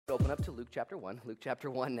Open up to Luke chapter 1. Luke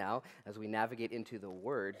chapter 1 now as we navigate into the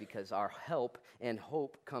Word, because our help and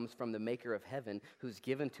hope comes from the Maker of heaven who's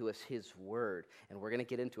given to us His Word. And we're going to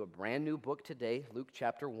get into a brand new book today. Luke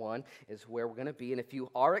chapter 1 is where we're going to be. And if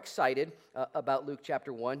you are excited about Luke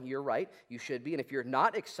chapter 1, you're right. You should be. And if you're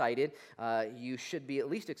not excited, you should be at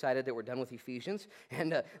least excited that we're done with Ephesians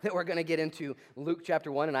and that we're going to get into Luke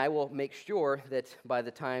chapter 1. And I will make sure that by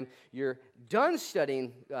the time you're done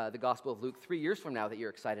studying the Gospel of Luke 3 years from now that you're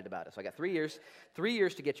excited about it. So I got 3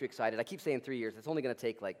 years to get you excited. I keep saying 3 years. It's only going to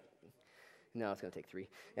take it's going to take 3.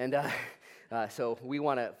 And so we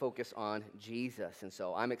want to focus on Jesus. And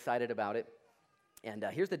so I'm excited about it. And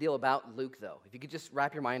here's the deal about Luke, though. If you could just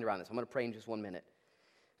wrap your mind around this. I'm going to pray in just 1 minute.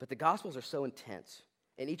 But the Gospels are so intense,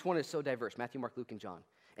 and each one is so diverse, Matthew, Mark, Luke, and John.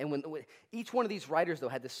 And when each one of these writers, though,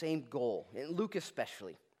 had the same goal, and Luke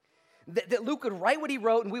especially, that Luke would write what he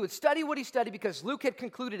wrote and we would study what he studied, because Luke had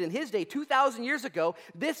concluded in his day, 2,000 years ago,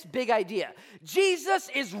 this big idea. Jesus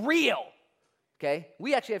is real. Okay?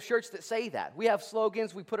 We actually have shirts that say that. We have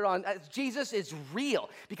slogans, we put it on. Jesus is real.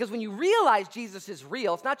 Because when you realize Jesus is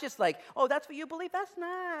real, it's not just like, oh, that's what you believe? That's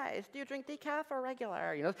nice. Do you drink decaf or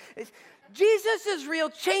regular? Jesus is real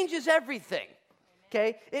changes everything.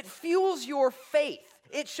 Okay? It fuels your faith.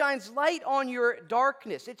 It shines light on your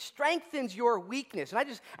darkness. It strengthens your weakness. And I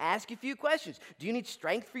just ask you a few questions. Do you need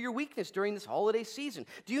strength for your weakness during this holiday season?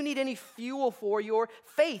 Do you need any fuel for your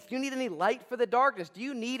faith? Do you need any light for the darkness? Do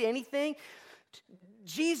you need anything?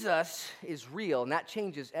 Jesus is real, and that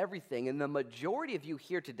changes everything. And the majority of you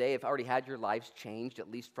here today have already had your lives changed,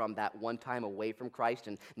 at least from that one time away from Christ,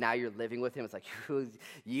 and now you're living with Him. It's like,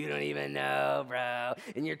 you don't even know, bro,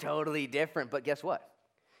 and you're totally different. But guess what?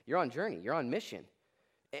 You're on journey. You're on mission.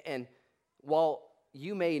 And while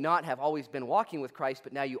you may not have always been walking with Christ,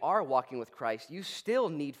 but now you are walking with Christ, you still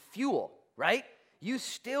need fuel, right? You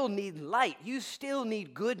still need light. You still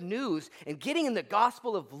need good news. And getting in the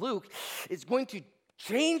Gospel of Luke is going to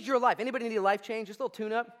change your life. Anybody need a life change? Just a little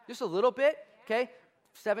tune-up? Just a little bit? Okay?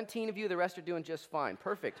 17 of you. The rest are doing just fine.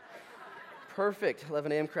 Perfect. Perfect. 11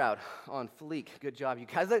 a.m. crowd on fleek. Good job, you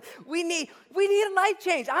guys. We need a life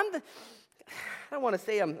change. I don't want to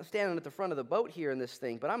say I'm standing at the front of the boat here in this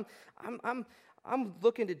thing, but I'm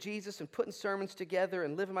looking to Jesus and putting sermons together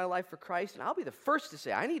and living my life for Christ, and I'll be the first to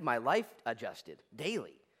say I need my life adjusted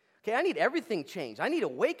daily. Okay, I need everything changed. I need a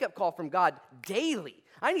wake-up call from God daily.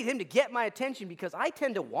 I need Him to get my attention, because I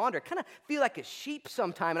tend to wander, kind of feel like a sheep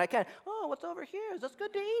sometime, and I kind of, what's over here? Is this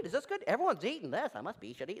good to eat? Is this good? Everyone's eating this. I must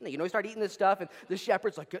be should eat it. You start eating this stuff, and the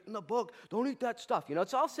shepherd's like, get in the book. Don't eat that stuff.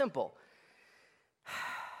 It's all simple.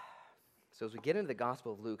 So as we get into the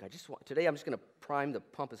Gospel of Luke, today I'm just going to prime the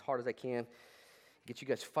pump as hard as I can, get you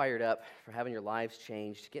guys fired up for having your lives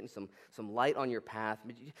changed, getting some light on your path.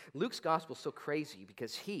 Luke's Gospel is so crazy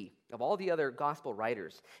because he, of all the other Gospel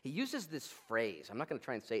writers, he uses this phrase. I'm not going to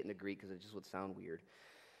try and say it in the Greek because it just would sound weird.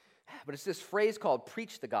 But it's this phrase called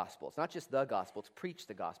preach the gospel. It's not just the gospel, it's preach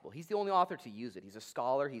the gospel. He's the only author to use it. He's a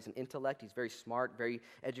scholar, he's an intellect, he's very smart, very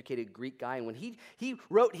educated Greek guy. And when he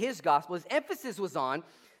wrote his gospel, his emphasis was on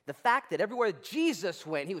the fact that everywhere Jesus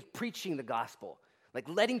went, he was preaching the gospel, like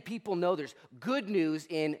letting people know there's good news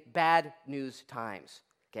in bad news times,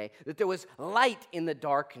 okay? That there was light in the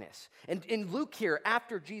darkness. And in Luke here,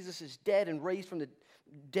 after Jesus is dead and raised from the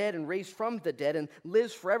dead and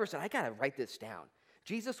lives forever, said, I got to write this down.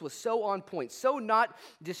 Jesus was so on point, so not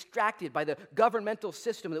distracted by the governmental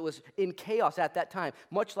system that was in chaos at that time,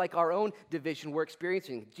 much like our own division we're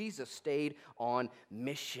experiencing. Jesus stayed on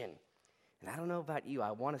mission. And I don't know about you, I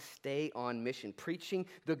want to stay on mission, preaching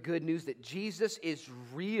the good news that Jesus is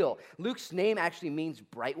real. Luke's name actually means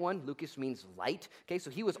bright one. Lucas means light. Okay, so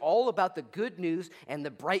he was all about the good news and the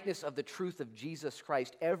brightness of the truth of Jesus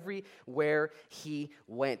Christ everywhere he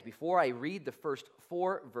went. Before I read the first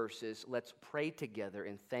 4 verses, let's pray together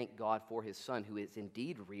and thank God for His Son, who is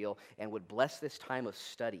indeed real and would bless this time of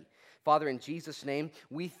study. Father, in Jesus' name,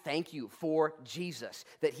 we thank you for Jesus,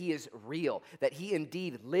 that He is real, that He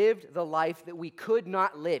indeed lived the life that we could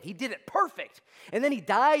not live. He did it perfect. And then He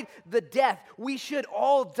died the death we should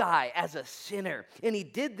all die as a sinner. And He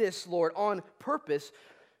did this, Lord, on purpose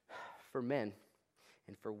for men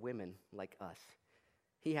and for women like us.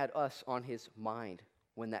 He had us on His mind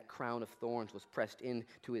when that crown of thorns was pressed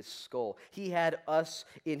into His skull. He had us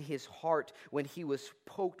in His heart when He was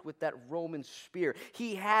poked with that Roman spear.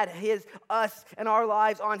 He had us and our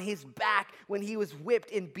lives on His back when He was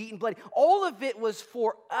whipped and beaten bloody. All of it was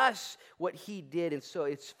for us, what He did. And so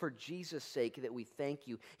it's for Jesus' sake that we thank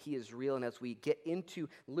you. He is real. And as we get into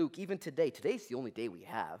Luke, even today's the only day we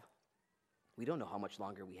have. We don't know how much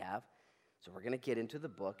longer we have. So we're going to get into the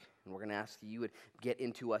book, and we're going to ask that you would get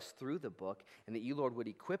into us through the book, and that you, Lord, would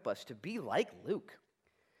equip us to be like Luke,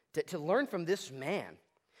 to learn from this man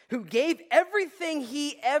who gave everything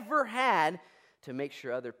he ever had to make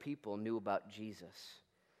sure other people knew about Jesus.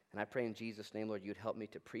 And I pray in Jesus' name, Lord, you'd help me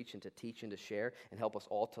to preach and to teach and to share, and help us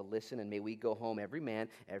all to listen. And may we go home, every man,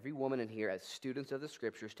 every woman in here, as students of the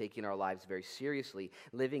Scriptures, taking our lives very seriously,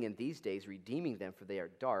 living in these days, redeeming them, for they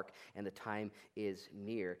are dark, and the time is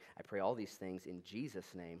near. I pray all these things in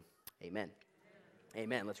Jesus' name. Amen.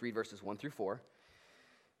 Amen. Let's read verses 1 through 4.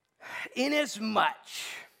 Inasmuch.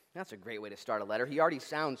 That's a great way to start a letter. He already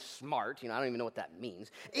sounds smart. I don't even know what that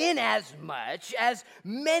means. Inasmuch as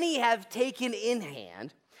many have taken in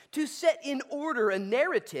hand to set in order a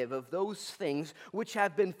narrative of those things which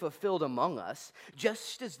have been fulfilled among us,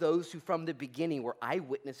 just as those who from the beginning were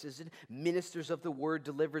eyewitnesses and ministers of the word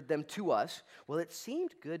delivered them to us, well, it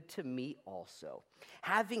seemed good to me also,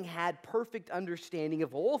 having had perfect understanding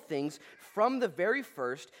of all things from the very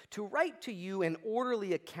first, to write to you an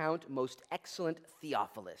orderly account, most excellent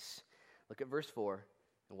Theophilus. Look at verse 4,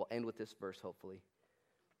 and we'll end with this verse, hopefully.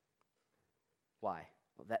 Why?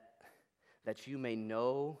 Well, that you may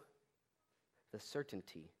know the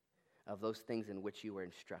certainty of those things in which you were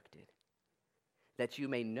instructed. That you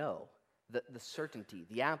may know the certainty,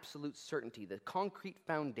 the absolute certainty, the concrete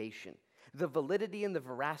foundation, the validity and the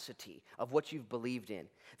veracity of what you've believed in.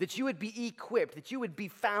 That you would be equipped, that you would be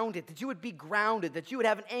founded, that you would be grounded, that you would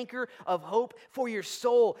have an anchor of hope for your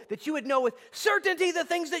soul, that you would know with certainty the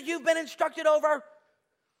things that you've been instructed over.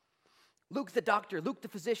 Luke the doctor, Luke the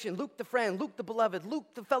physician, Luke the friend, Luke the beloved,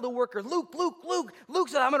 Luke the fellow worker, Luke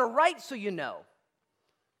said, I'm going to write so you know.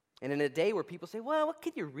 And in a day where people say, well, what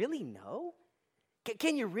can you really know?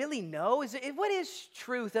 Can you really know? What is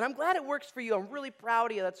truth? And I'm glad it works for you. I'm really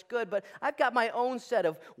proud of you. That's good. But I've got my own set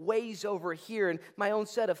of ways over here and my own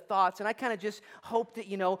set of thoughts. And I kind of just hope that,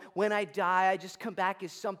 when I die, I just come back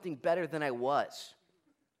as something better than I was.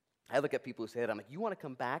 I look at people who say that. I'm like, you want to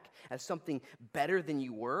come back as something better than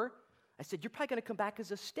you were? I said, you're probably going to come back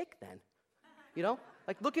as a stick then.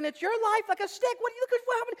 Like looking at your life like a stick. What do you look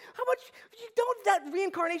at? How much? That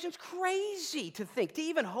reincarnation's crazy to think, to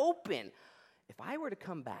even hope in. If I were to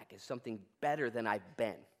come back as something better than I've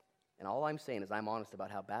been, and all I'm saying is I'm honest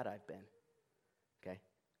about how bad I've been, okay?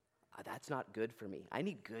 That's not good for me. I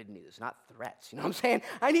need good news, not threats. You know what I'm saying?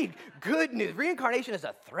 I need good news. Reincarnation is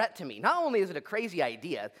a threat to me. Not only is it a crazy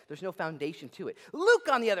idea, there's no foundation to it. Luke,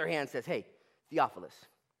 on the other hand, says, hey, Theophilus,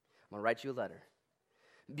 I'm going to write you a letter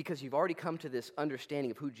because you've already come to this understanding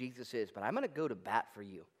of who Jesus is, but I'm going to go to bat for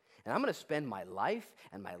you. And I'm going to spend my life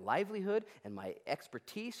and my livelihood and my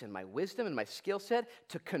expertise and my wisdom and my skill set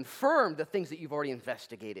to confirm the things that you've already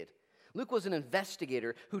investigated. Luke was an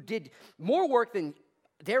investigator who did more work than,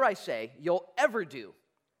 dare I say, you'll ever do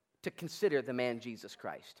to consider the man Jesus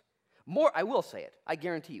Christ. More, I will say it, I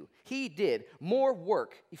guarantee you. He did more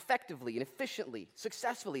work effectively and efficiently,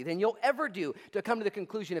 successfully than you'll ever do to come to the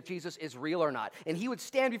conclusion if Jesus is real or not. And he would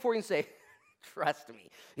stand before you and say, trust me,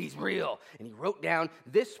 he's real. And he wrote down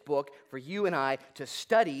this book for you and I to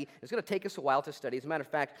study. It's going to take us a while to study. As a matter of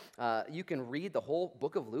fact, you can read the whole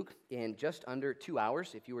book of Luke in just under 2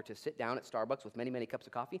 hours if you were to sit down at Starbucks with many, many cups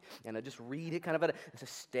of coffee and just read it kind of at a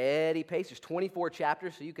steady pace. There's 24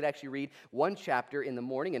 chapters, so you could actually read one chapter in the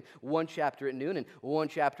morning and one chapter at noon and one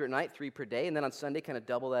chapter at night, 3 per day. And then on Sunday, kind of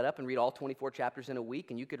double that up and read all 24 chapters in a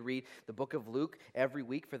week. And you could read the book of Luke every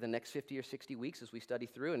week for the next 50 or 60 weeks as we study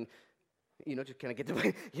through. And just kind of get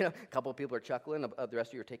to, a couple of people are chuckling. The rest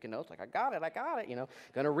of you are taking notes like, I got it,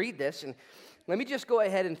 going to read this. And let me just go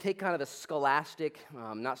ahead and take kind of the scholastic,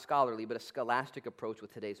 not scholarly, but a scholastic approach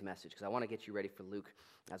with today's message because I want to get you ready for Luke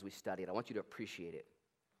as we study it. I want you to appreciate it.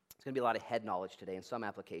 It's going to be a lot of head knowledge today and some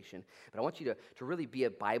application, but I want you to really be a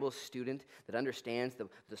Bible student that understands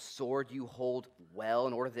the sword you hold well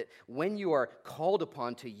in order that when you are called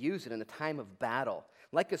upon to use it in the time of battle,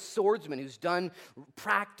 like a swordsman who's done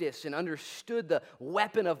practice and understood the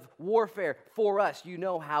weapon of warfare for us, you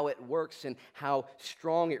know how it works and how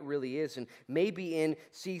strong it really is. And maybe in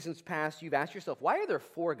seasons past, you've asked yourself, why are there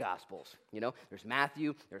 4 Gospels? There's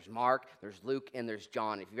Matthew, there's Mark, there's Luke, and there's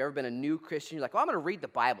John. If you've ever been a new Christian, you're like, I'm going to read the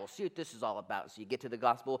Bible, see what this is all about. So you get to the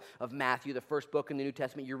Gospel of Matthew, the first book in the New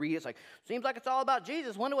Testament, you read it, it's like, seems like it's all about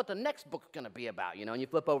Jesus. Wonder what the next book's going to be about, And you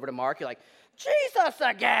flip over to Mark, you're like, Jesus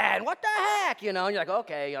again, what the heck, And you're like,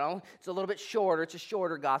 okay, it's a little bit shorter, it's a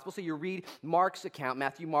shorter Gospel. So you read Mark's account,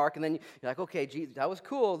 Matthew, Mark, and then you're like, okay, Jesus, that was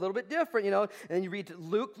cool, a little bit different, And then you read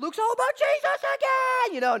Luke, Luke's all about Jesus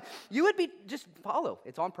again, And you would be, just follow,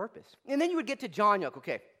 it's on purpose. And then you would get to John, you're like,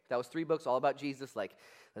 okay, that was 3 books all about Jesus, like,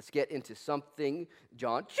 let's get into something,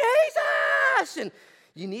 John, Jesus! And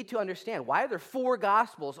you need to understand, why are there 4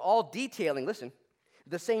 Gospels all detailing, listen,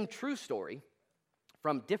 the same true story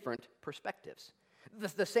from different perspectives?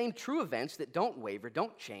 The same true events that don't waver,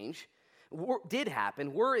 don't change, did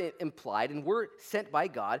happen, were implied, and were sent by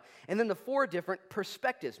God. And then the 4 different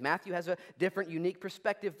perspectives. Matthew has a different, unique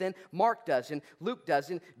perspective than Mark does, and Luke does,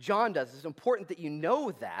 and John does. It's important that you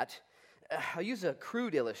know that. I'll use a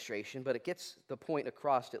crude illustration, but it gets the point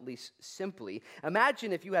across at least simply.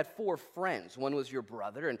 Imagine if you had 4 friends. One was your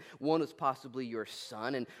brother, and one was possibly your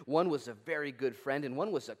son, and one was a very good friend, and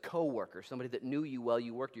one was a coworker, somebody that knew you well,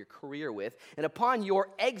 you worked your career with. And upon your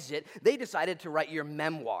exit, they decided to write your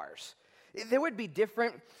memoirs. There would be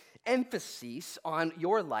different emphases on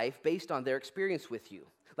your life based on their experience with you.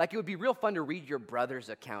 Like, it would be real fun to read your brother's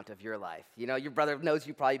account of your life. You know, your brother knows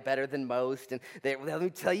you probably better than most, and let me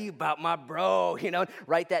tell you about my bro,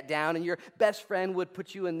 write that down. And your best friend would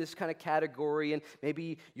put you in this kind of category, and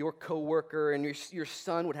maybe your coworker and your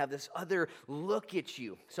son would have this other look at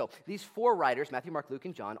you. So these 4 writers, Matthew, Mark, Luke,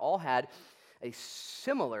 and John, all had a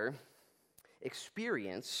similar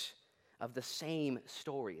experience of the same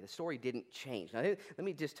story. The story didn't change. Now, let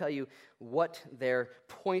me just tell you what their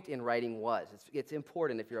point in writing was. It's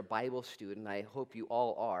important if you're a Bible student, I hope you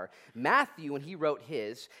all are. Matthew, when he wrote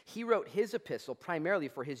his epistle primarily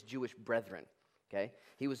for his Jewish brethren. Okay?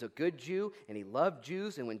 He was a good Jew, and he loved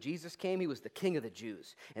Jews, and when Jesus came, he was the king of the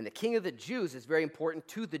Jews. And the king of the Jews is very important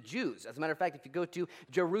to the Jews. As a matter of fact, if you go to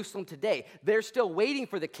Jerusalem today, they're still waiting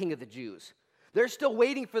for the king of the Jews. They're still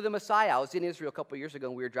waiting for the Messiah. I was in Israel a couple of years ago,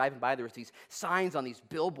 and we were driving by. There was these signs on these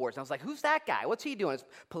billboards. And I was like, who's that guy? What's he doing? It's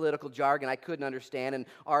political jargon I couldn't understand. And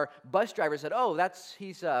our bus driver said,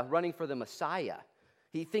 he's running for the Messiah.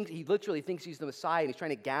 He literally thinks he's the Messiah, and he's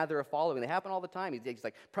trying to gather a following. They happen all the time. He's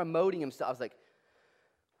like promoting himself. I was like,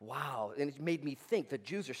 wow. And it made me think the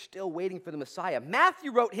Jews are still waiting for the Messiah.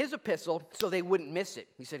 Matthew wrote his epistle so they wouldn't miss it.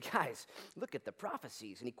 He said, guys, look at the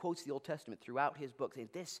prophecies. And he quotes the Old Testament throughout his book, saying,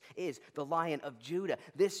 this is the Lion of Judah.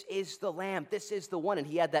 This is the Lamb. This is the one. And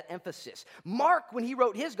he had that emphasis. Mark, when he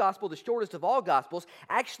wrote his gospel, the shortest of all gospels,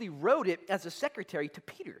 actually wrote it as a secretary to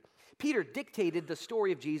Peter. Peter dictated the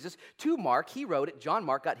story of Jesus to Mark. He wrote it. John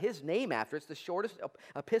Mark got his name after it. It's the shortest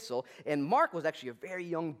epistle. And Mark was actually a very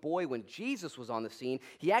young boy when Jesus was on the scene.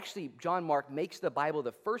 John Mark makes the Bible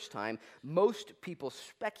the first time. Most people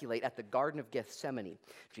speculate at the Garden of Gethsemane.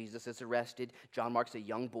 Jesus is arrested. John Mark's a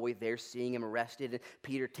young boy there seeing him arrested. And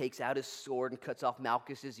Peter takes out his sword and cuts off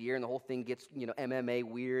Malchus's ear. And the whole thing gets, MMA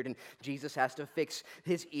weird. And Jesus has to fix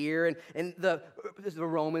his ear. And the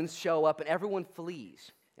Romans show up and everyone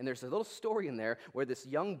flees. And there's a little story in there where this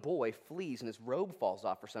young boy flees and his robe falls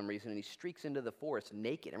off for some reason and he streaks into the forest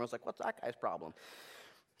naked. Everyone's like, what's that guy's problem?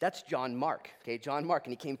 That's John Mark, okay? John Mark,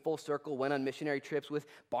 and he came full circle, went on missionary trips with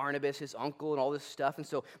Barnabas, his uncle, and all this stuff. And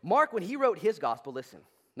so Mark, when he wrote his gospel, listen,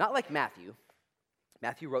 not like Matthew.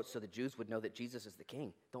 Matthew wrote so the Jews would know that Jesus is the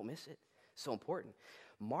king. Don't miss it. So important.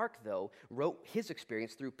 Mark, though, wrote his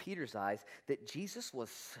experience through Peter's eyes that Jesus was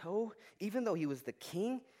even though he was the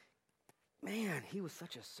king, man, he was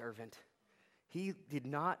such a servant. He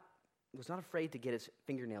was not afraid to get his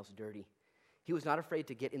fingernails dirty. He was not afraid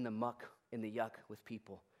to get in the muck, in the yuck with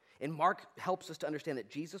people. And Mark helps us to understand that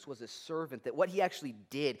Jesus was a servant, that what he actually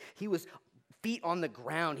did, he was feet on the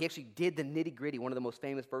ground. He actually did the nitty-gritty. One of the most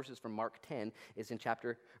famous verses from Mark 10 is in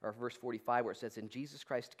verse 45, where it says, and Jesus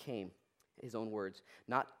Christ came, his own words,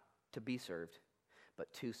 not to be served,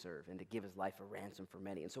 but to serve and to give his life a ransom for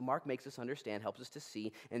many. And so Mark makes us understand, helps us to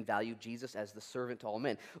see and value Jesus as the servant to all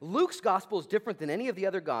men. Luke's gospel is different than any of the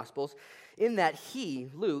other gospels in that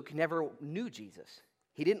Luke, never knew Jesus.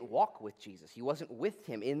 He didn't walk with Jesus. He wasn't with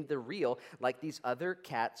him in the real like these other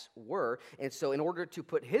cats were. And so in order to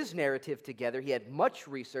put his narrative together, he had much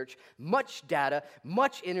research, much data,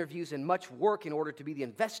 much interviews, and much work in order to be the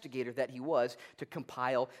investigator that he was to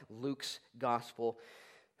compile Luke's gospel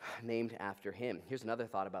named after him. Here's another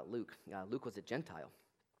thought about Luke. Luke was a Gentile.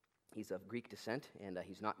 He's of Greek descent, and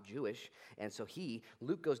he's not Jewish. And so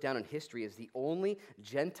Luke goes down in history as the only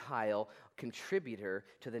Gentile contributor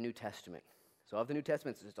to the New Testament. So of the New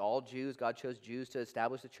Testament, it's all Jews. God chose Jews to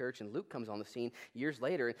establish the church, and Luke comes on the scene years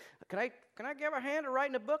later. Can I give a hand to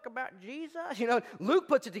writing a book about Jesus? Luke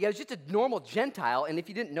puts it together. It's just a normal Gentile, and if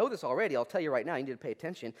you didn't know this already, I'll tell you right now, you need to pay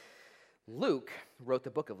attention. Luke wrote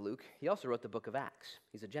the book of Luke. He also wrote the book of Acts.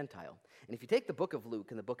 He's a Gentile. And if you take the book of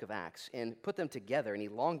Luke and the book of Acts and put them together and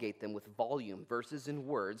elongate them with volume, verses and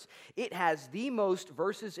words, it has the most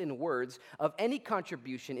verses and words of any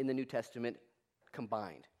contribution in the New Testament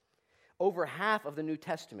combined. Over half of the New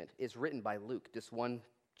Testament is written by Luke, this one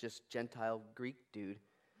Gentile Greek dude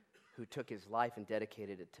who took his life and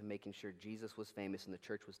dedicated it to making sure Jesus was famous and the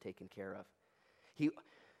church was taken care of.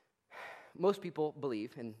 Most people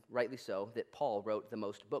believe, and rightly so, that Paul wrote the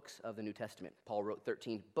most books of the New Testament. Paul wrote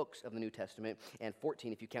 13 books of the New Testament, and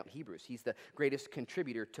 14 if you count Hebrews. He's the greatest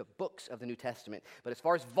contributor to books of the New Testament. But as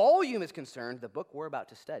far as volume is concerned, the book we're about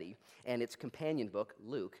to study and its companion book,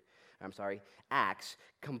 Acts,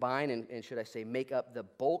 combine and should I say, make up the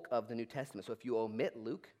bulk of the New Testament. So if you omit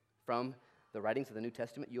Luke from the writings of the New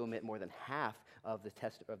Testament, you omit more than half of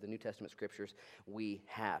the New Testament scriptures we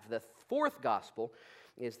have. The fourth gospel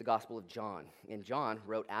is the Gospel of John. And John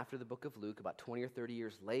wrote after the book of Luke, about 20 or 30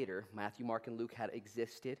 years later. Matthew, Mark, and Luke had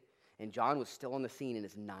existed, and John was still on the scene in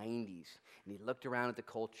his 90s, and he looked around at the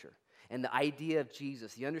culture. And the idea of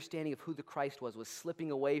Jesus, the understanding of who the Christ was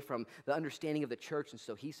slipping away from the understanding of the church. And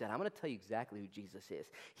so he said, I'm going to tell you exactly who Jesus is.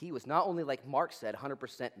 He was not only, like Mark said,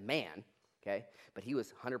 100% man, okay, but he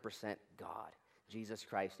was 100% God. Jesus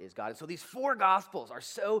Christ is God. And so these four Gospels are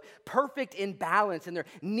so perfect in balance, and they're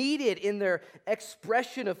needed in their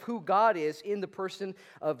expression of who God is in the person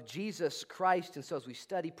of Jesus Christ. And so as we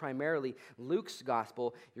study primarily Luke's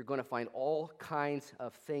Gospel, you're going to find all kinds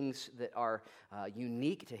of things that are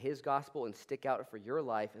unique to his Gospel and stick out for your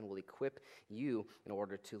life and will equip you in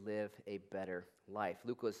order to live a better life.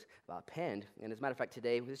 Luke was penned, and as a matter of fact,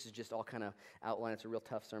 today, this is just all kind of outline. It's a real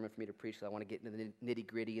tough sermon for me to preach, so I want to get into the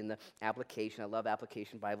nitty-gritty and the application. I love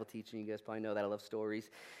application Bible teaching. You guys probably know that. I love stories.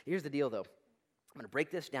 Here's the deal, though. I'm going to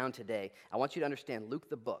break this down today. I want you to understand Luke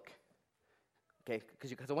the book, okay,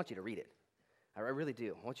 because I want you to read it. I really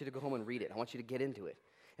do. I want you to go home and read it. I want you to get into it.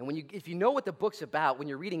 And if you know what the book's about, when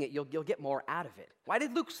you're reading it, you'll get more out of it. Why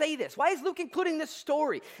did Luke say this? Why is Luke including this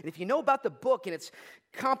story? And if you know about the book and its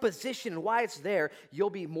composition and why it's there, you'll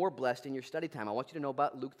be more blessed in your study time. I want you to know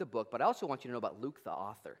about Luke the book, but I also want you to know about Luke the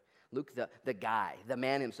author. Luke, the guy, the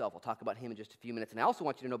man himself. I'll talk about him in just a few minutes. And I also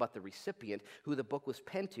want you to know about the recipient who the book was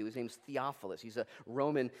penned to. His name's Theophilus. He's a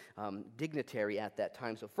Roman dignitary at that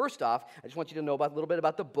time. So first off, I just want you to know a little bit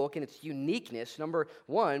about the book and its uniqueness. Number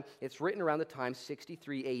one, it's written around the time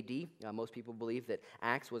 63 A.D. Most people believe that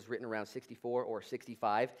Acts was written around 64 or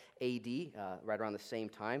 65 A.D., right around the same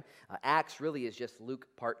time. Acts really is just Luke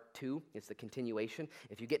part 2. It's the continuation.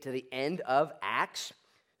 If you get to the end of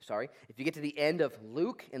if you get to the end of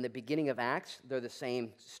Luke and the beginning of Acts, they're the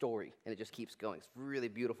same story, and it just keeps going. It's a really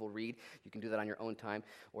beautiful read. You can do that on your own time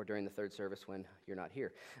or during the third service when you're not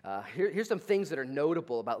here. Here's some things that are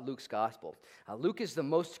notable about Luke's gospel. Luke is the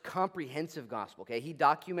most comprehensive gospel, okay? He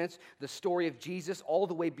documents the story of Jesus all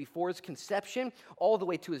the way before his conception, all the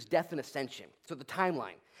way to his death and ascension. So the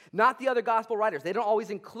timeline. Not the other gospel writers. They don't always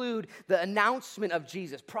include the announcement of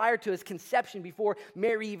Jesus prior to his conception, before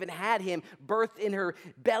Mary even had him birthed in her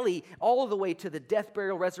belly, all the way to the death,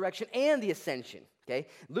 burial, resurrection, and the ascension. Okay?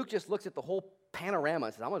 Luke just looks at the whole panorama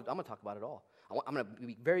and says, I'm going to talk about it all. I'm going to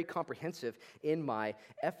be very comprehensive in my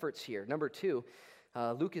efforts here. Number two,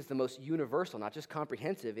 Luke is the most universal, not just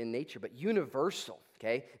comprehensive in nature, but universal,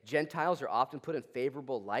 okay? Gentiles are often put in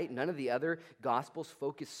favorable light. None of the other Gospels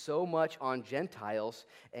focus so much on Gentiles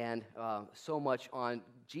and so much on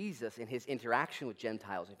Jesus and his interaction with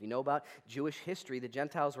Gentiles. If you know about Jewish history, the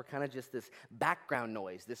Gentiles were kind of just this background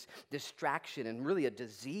noise, this distraction, and really a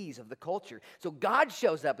disease of the culture. So God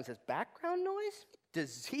shows up and says, background noise?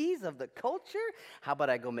 Disease of the culture? How about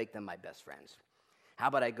I go make them my best friends? How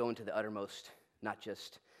about I go into the uttermost, not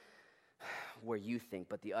just where you think,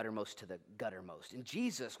 but the uttermost to the guttermost. And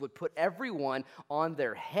Jesus would put everyone on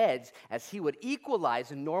their heads as he would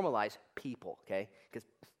equalize and normalize people, okay? Because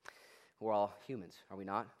we're all humans, are we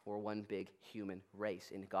not? We're one big human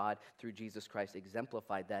race. And God, through Jesus Christ,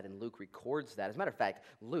 exemplified that, and Luke records that. As a matter of fact,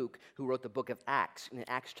 Luke, who wrote the book of Acts, in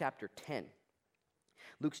Acts chapter 10,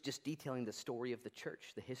 Luke's just detailing the story of the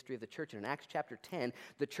church, the history of the church. And in Acts chapter 10,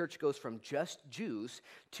 the church goes from just Jews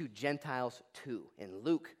to Gentiles too. And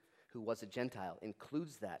Luke, who was a Gentile,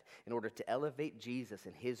 includes that in order to elevate Jesus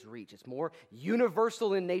and his reach. It's more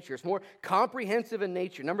universal in nature. It's more comprehensive in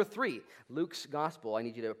nature. Number three, Luke's gospel. I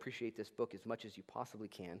need you to appreciate this book as much as you possibly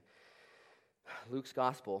can. Luke's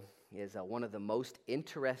gospel is one of the most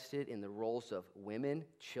interested in the roles of women,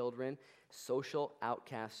 children, social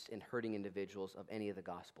outcasts, and hurting individuals of any of the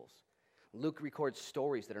gospels. Luke records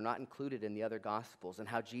stories that are not included in the other Gospels and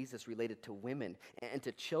how Jesus related to women and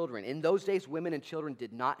to children. In those days, women and children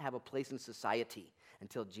did not have a place in society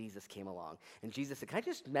until Jesus came along. And Jesus said, can I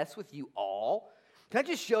just mess with you all? Can I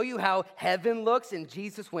just show you how heaven looks? And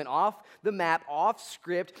Jesus went off the map, off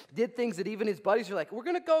script, did things that even his buddies are like, we're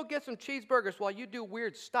going to go get some cheeseburgers while you do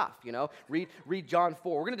weird stuff, you know? Read John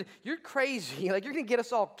 4. You're crazy. Like, you're going to get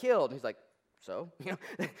us all killed. And he's like, so? You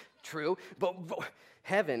know, true. But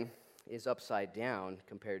heaven is upside down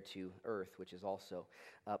compared to earth, which is also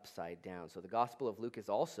upside down. So the Gospel of Luke is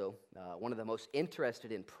also one of the most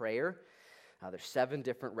interested in prayer. There's 7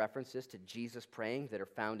 different references to Jesus praying that are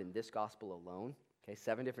found in this gospel alone. Okay,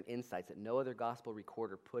 7 different insights that no other gospel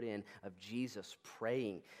recorder put in of Jesus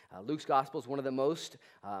praying. Luke's gospel is one of the most,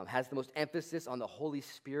 has the most emphasis on the Holy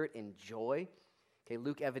Spirit and joy. Okay,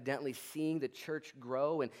 Luke evidently seeing the church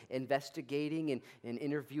grow and investigating and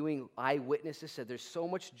interviewing eyewitnesses said there's so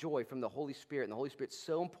much joy from the Holy Spirit, and the Holy Spirit's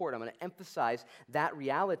so important. I'm going to emphasize that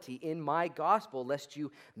reality in my gospel lest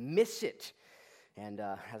you miss it. And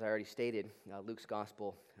as I already stated, Luke's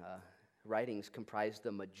gospel writings comprise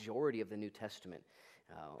the majority of the New Testament,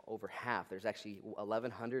 over half. There's actually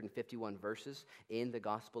 1,151 verses in the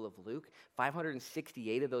Gospel of Luke.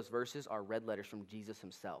 568 of those verses are red letters from Jesus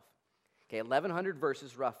himself. Okay, 1,100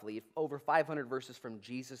 verses roughly, over 500 verses from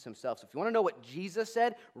Jesus himself. So if you want to know what Jesus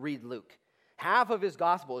said, read Luke. Half of his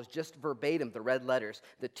gospel is just verbatim, the red letters,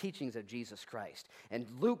 the teachings of Jesus Christ. And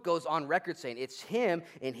Luke goes on record saying it's him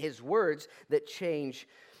and his words that change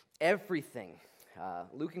everything.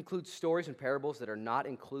 Luke includes stories and parables that are not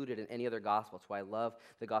included in any other gospel. That's why I love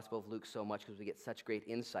the Gospel of Luke so much, because we get such great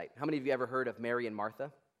insight. How many of you ever heard of Mary and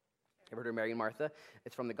Martha? Ever heard of Mary and Martha?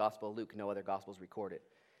 It's from the Gospel of Luke. No other gospels record it.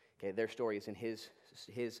 Okay, their story is in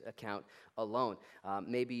his account alone.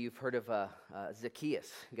 Maybe you've heard of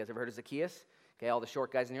Zacchaeus. You guys ever heard of Zacchaeus? Okay, all the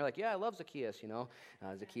short guys in here are like, yeah, I love Zacchaeus, you know.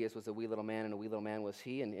 Zacchaeus was a wee little man, and a wee little man was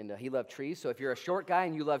he, and he loved trees. So if you're a short guy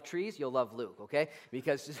and you love trees, you'll love Luke, okay?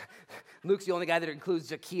 Because Luke's the only guy that includes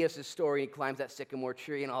Zacchaeus' story. He climbs that sycamore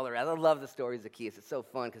tree and all the rest. I love the story of Zacchaeus. It's so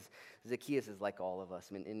fun because Zacchaeus is like all of us,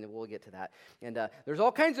 and we'll get to that. And there's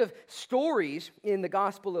all kinds of stories in the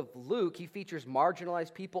Gospel of Luke. He features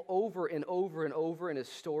marginalized people over and over and over in his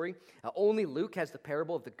story. Only Luke has the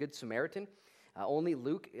parable of the Good Samaritan. Only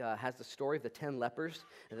Luke has the story of the 10 lepers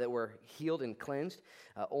that were healed and cleansed.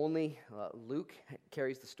 Only Luke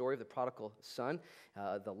carries the story of the prodigal son,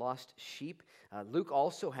 the lost sheep. Luke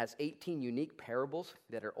also has 18 unique parables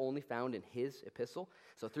that are only found in his epistle.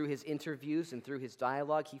 So through his interviews and through his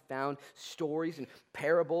dialogue, he found stories and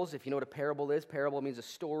parables. If you know what a parable is, parable means a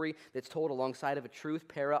story that's told alongside of a truth.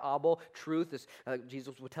 Parable, truth, is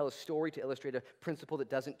Jesus would tell a story to illustrate a principle that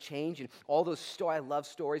doesn't change. And all those stories, I love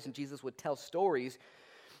stories, and Jesus would tell stories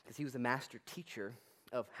because he was the master teacher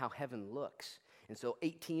of how heaven looks. And so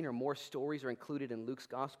 18 or more stories are included in Luke's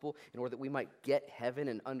gospel in order that we might get heaven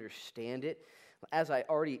and understand it. As I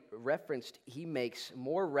already referenced, he makes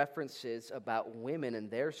more references about women and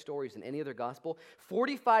their stories than any other gospel.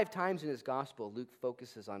 45 times in his gospel, Luke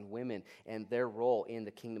focuses on women and their role in the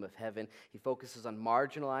kingdom of heaven. He focuses on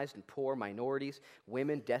marginalized and poor minorities,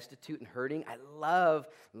 women destitute and hurting. I love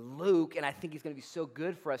Luke, and I think he's going to be so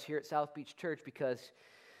good for us here at South Beach Church because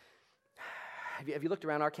have you looked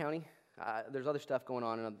around our county? There's other stuff going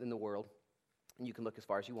on in the world, and you can look as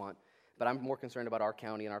far as you want. But I'm more concerned about our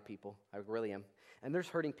county and our people. I really am. And there's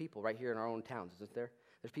hurting people right here in our own towns, isn't there?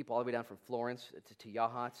 There's people all the way down from Florence to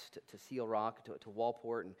Yachats, to Seal Rock, to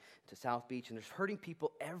Walport, and to South Beach. And there's hurting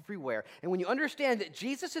people everywhere. And when you understand that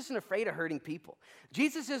Jesus isn't afraid of hurting people.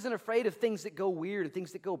 Jesus isn't afraid of things that go weird and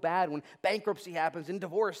things that go bad when bankruptcy happens and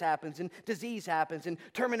divorce happens and disease happens and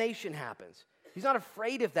termination happens. He's not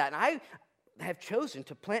afraid of that. And I have chosen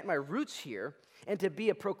to plant my roots here and to be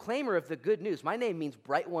a proclaimer of the good news. My name means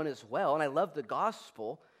bright one as well, and I love the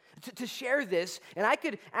gospel. To share this, and I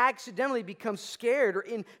could accidentally become scared or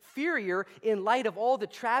inferior in light of all the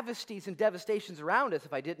travesties and devastations around us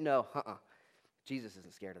if I didn't know, Jesus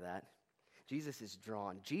isn't scared of that. Jesus is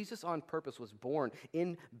drawn. Jesus on purpose was born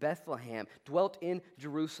in Bethlehem, dwelt in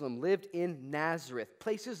Jerusalem, lived in Nazareth,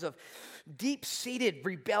 places of deep-seated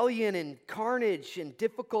rebellion and carnage and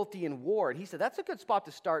difficulty and war. And he said, that's a good spot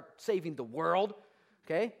to start saving the world,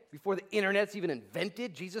 okay? Before the internet's even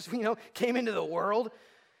invented, Jesus, came into the world.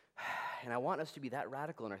 And I want us to be that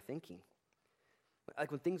radical in our thinking.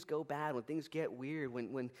 Like when things go bad, when things get weird,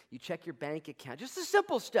 when you check your bank account, just the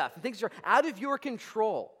simple stuff, and things are out of your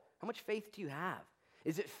control. How much faith do you have?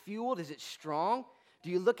 Is it fueled? Is it strong?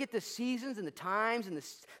 Do you look at the seasons and the times and the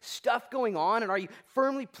stuff going on, and are you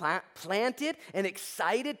firmly planted and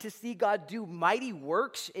excited to see God do mighty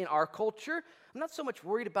works in our culture? I'm not so much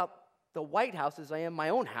worried about the White House as I am my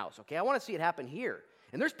own house, okay? I want to see it happen here.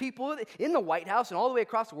 And there's people in the White House and all the way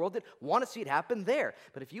across the world that want to see it happen there.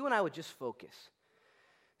 But if you and I would just focus,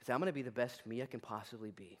 say, I'm going to be the best me I can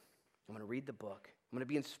possibly be. I'm going to read the book. I'm going to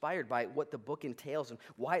be inspired by what the book entails and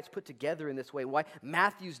why it's put together in this way, why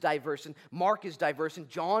Matthew's diverse and Mark is diverse and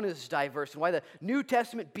John is diverse, and why the New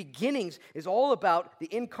Testament beginnings is all about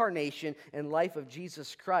the incarnation and life of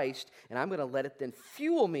Jesus Christ. And I'm going to let it then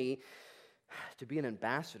fuel me to be an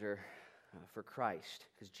ambassador for Christ,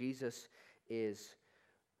 because Jesus is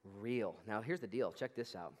real. Now, here's the deal. Check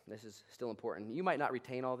this out. This is still important. You might not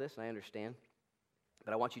retain all this, and I understand,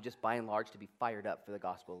 but I want you just by and large to be fired up for the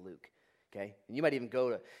Gospel of Luke. Okay? And you might even go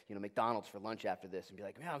to, McDonald's for lunch after this and be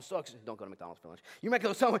like, man, I'm so excited. Don't go to McDonald's for lunch. You might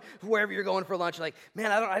go somewhere, wherever you're going for lunch, like,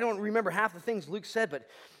 man, I don't remember half the things Luke said, but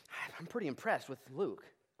I'm pretty impressed with Luke.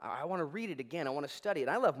 I want to read it again. I want to study it.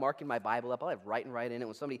 I love marking my Bible up. I love writing right in it.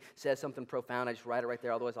 When somebody says something profound, I just write it right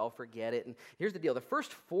there. Otherwise, I'll forget it. And here's the deal. The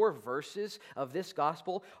first 4 verses of this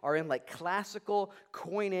gospel are in like classical,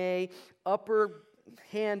 Koine,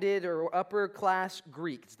 upper-handed or upper-class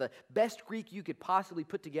Greek. It's the best Greek you could possibly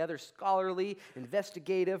put together, scholarly,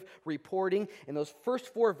 investigative, reporting. In those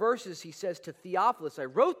first 4 verses, he says to Theophilus, I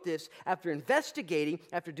wrote this after investigating,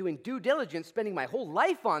 after doing due diligence, spending my whole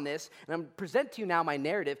life on this, and I'm present to you now my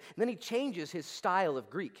narrative. And then he changes his style of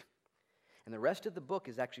Greek. And the rest of the book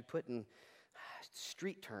is actually put in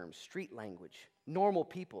street terms, street language, normal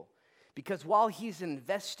people. Because while he's an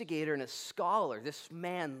investigator and a scholar, this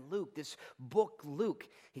man Luke, this book Luke,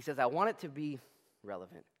 he says, I want it to be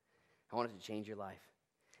relevant. I want it to change your life.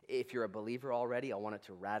 If you're a believer already, I want it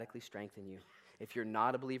to radically strengthen you. If you're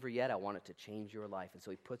not a believer yet, I want it to change your life. And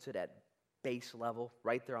so he puts it at base level,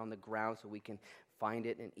 right there on the ground so we can find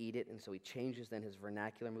it and eat it. And so he changes then his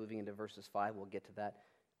vernacular, moving into verses 5. We'll get to that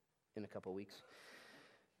in a couple weeks.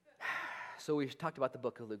 So we talked about the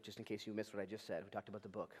book of Luke, just in case you missed what I just said. We talked about the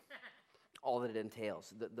book. All that it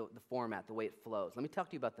entails, the format, the way it flows. Let me talk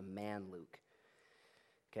to you about the man Luke,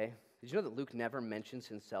 okay? Did you know that Luke never mentions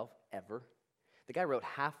himself ever? The guy wrote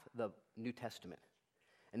half the New Testament,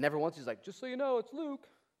 and never once he's like, just so you know, it's Luke.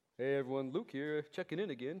 Hey, everyone, Luke here, checking in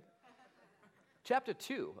again. Chapter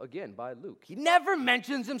 2, again, by Luke. He never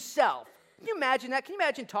mentions himself. Can you imagine that? Can you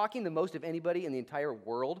imagine talking the most of anybody in the entire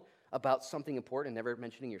world about something important and never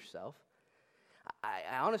mentioning yourself?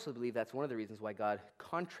 I honestly believe that's one of the reasons why God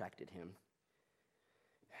contracted him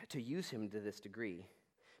to use him to this degree,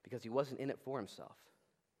 because he wasn't in it for himself.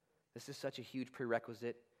 This is such a huge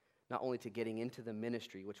prerequisite, not only to getting into the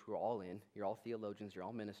ministry, which we're all in. You're all theologians, you're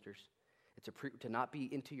all ministers. It's to not be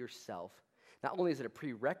into yourself. Not only is it a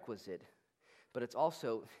prerequisite, but it's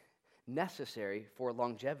also necessary for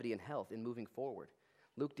longevity and health in moving forward.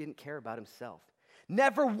 Luke didn't care about himself.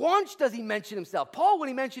 Never once does he mention himself. Paul, when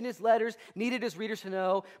he mentioned his letters, needed his readers to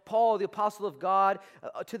know, Paul, the apostle of God,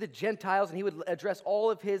 to the Gentiles, and he would address all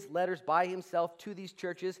of his letters by himself to these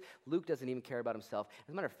churches. Luke doesn't even care about himself.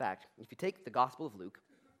 As a matter of fact, if you take the Gospel of Luke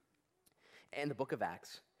and the book of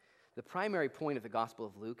Acts, the primary point of the Gospel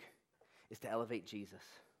of Luke is to elevate Jesus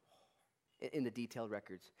in the detailed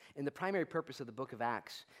records. And the primary purpose of the book of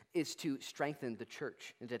Acts is to strengthen the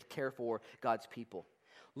church and to care for God's people.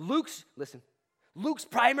 Luke's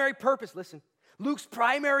primary purpose, Luke's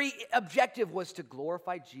primary objective was to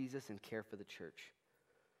glorify Jesus and care for the church.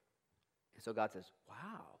 And so God says,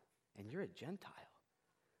 wow, and you're a Gentile.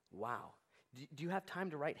 Wow. Do you have time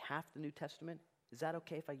to write half the New Testament? Is that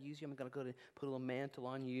okay if I use you? I'm going to put a little mantle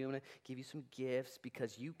on you. I'm going to give you some gifts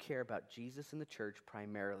because you care about Jesus and the church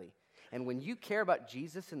primarily. And when you care about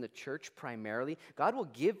Jesus and the church primarily, God will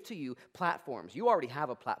give to you platforms. You already have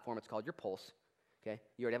a platform. It's called your Pulse. Okay?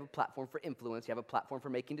 You already have a platform for influence. You have a platform for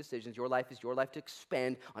making decisions. Your life is your life to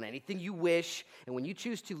expend on anything you wish. And when you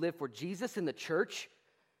choose to live for Jesus in the church,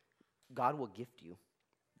 God will gift you.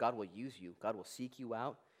 God will use you. God will seek you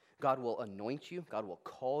out. God will anoint you. God will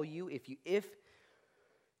call you. If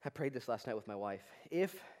I prayed this last night with my wife.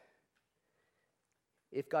 If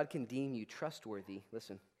God can deem you trustworthy,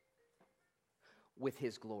 listen, with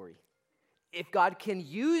his glory. If God can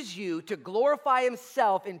use you to glorify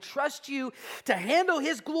himself and trust you to handle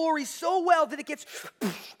his glory so well that it gets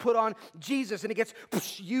put on Jesus and it gets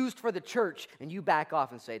used for the church, and you back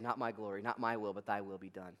off and say, not my glory, not my will, but thy will be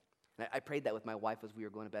done. And I prayed that with my wife as we were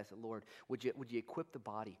going to bed. I said, Lord, would you equip the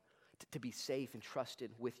body to be safe and trusted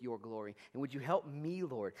with your glory? And would you help me,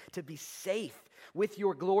 Lord, to be safe with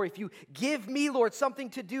your glory? If you give me, Lord, something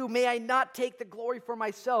to do, may I not take the glory for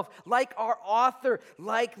myself. Like our author,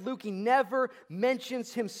 like Luke, he never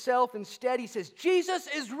mentions himself. Instead, he says, Jesus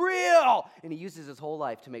is real. And he uses his whole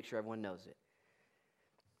life to make sure everyone knows it.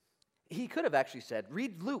 He could have actually said,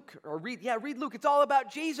 read Luke, or read Luke, it's all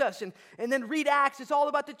about Jesus. And then read Acts, it's all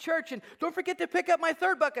about the church. And don't forget to pick up my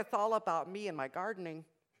third book, it's all about me and my gardening.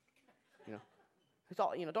 It's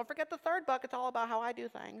all, don't forget the third book. It's all about how I do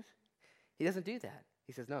things. He doesn't do that.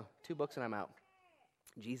 He says, no, 2 books and I'm out.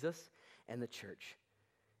 Jesus and the church.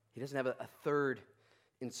 He doesn't have a third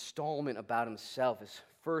installment about himself. His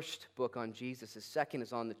first book on Jesus. His second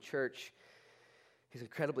is on the church. He's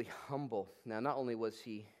incredibly humble. Now, not only was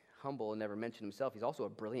he humble and never mentioned himself, he's also a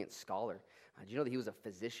brilliant scholar. Did you know that he was a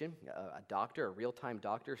physician, a doctor, a real-time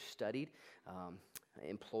doctor, studied,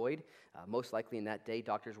 employed? Most likely in that day,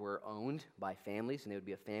 doctors were owned by families, and they would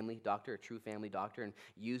be a family doctor, a true family doctor, and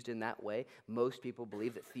used in that way. Most people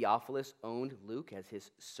believe that Theophilus owned Luke as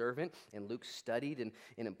his servant, and Luke studied and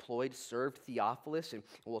employed, served Theophilus, and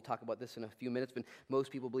we'll talk about this in a few minutes, but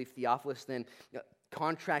most people believe Theophilus then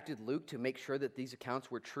contracted Luke to make sure that these accounts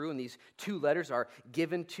were true, and these two letters are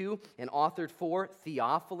given to and authored for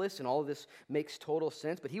Theophilus, and all of this makes total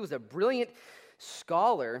sense. But he was a brilliant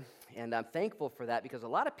scholar, and I'm thankful for that, because a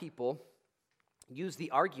lot of people use the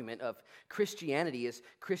argument of Christianity as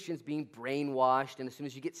Christians being brainwashed, and as soon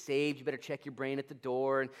as you get saved, you better check your brain at the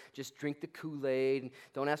door and just drink the Kool-Aid and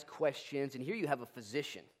don't ask questions. And here you have a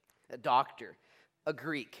physician, a doctor, a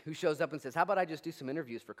Greek, who shows up and says, how about I just do some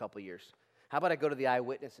interviews for a couple years? How about I go to the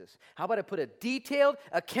eyewitnesses? How about I put a detailed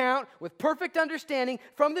account with perfect understanding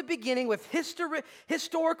from the beginning with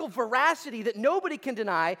historical veracity that nobody can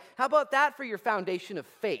deny? How about that for your foundation of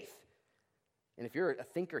faith? And if you're a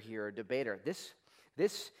thinker here, a debater,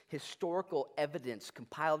 this historical evidence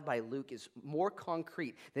compiled by Luke is more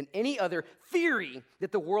concrete than any other theory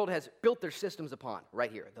that the world has built their systems upon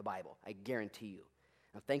right here, the Bible. I guarantee you.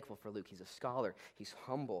 I'm thankful for Luke. He's a scholar. He's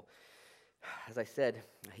humble. As I said,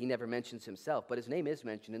 he never mentions himself, but his name is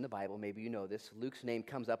mentioned in the Bible. Maybe you know this. Luke's name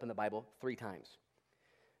comes up in the Bible 3 times.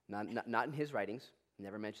 Not in his writings. He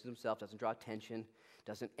never mentions himself, doesn't draw attention,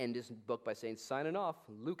 doesn't end his book by saying, signing off,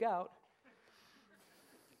 Luke out.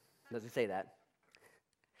 Doesn't say that.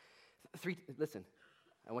 Listen,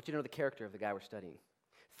 I want you to know the character of the guy we're studying.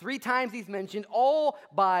 3 times he's mentioned, all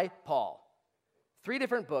by Paul. 3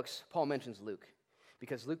 different books, Paul mentions Luke,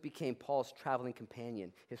 because Luke became Paul's traveling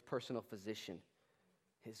companion, his personal physician,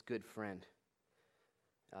 his good friend.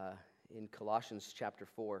 In Colossians chapter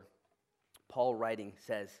 4, Paul writing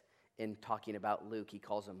says, in talking about Luke, he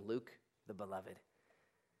calls him Luke the Beloved.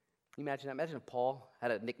 Can you imagine that? Imagine if Paul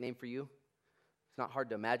had a nickname for you. It's not hard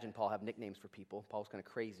to imagine Paul have nicknames for people. Paul's kind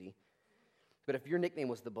of crazy. But if your nickname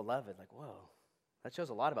was the Beloved, like, whoa, that shows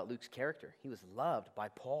a lot about Luke's character. He was loved by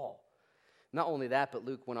Paul. Not only that, but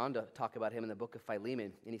Luke went on to talk about him in the book of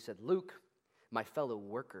Philemon, and he said, Luke, my fellow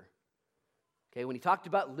worker. Okay, when he talked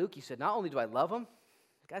about Luke, he said, not only do I love him,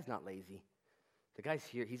 the guy's not lazy. The guy's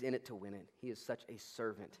here. He's in it to win it. He is such a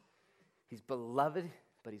servant. He's beloved,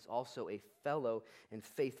 but he's also a fellow and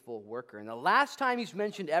faithful worker. And the last time he's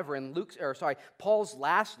mentioned ever in Paul's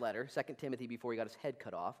last letter, 2 Timothy, before he got his head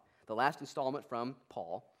cut off, the last installment from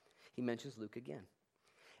Paul, he mentions Luke again.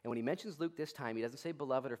 And when he mentions Luke this time, he doesn't say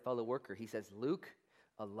beloved or fellow worker. He says, Luke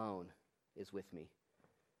alone is with me.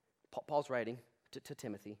 Paul's writing to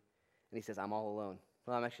Timothy, and he says, I'm all alone.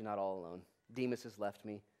 Well, I'm actually not all alone. Demas has left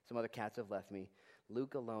me. Some other cats have left me.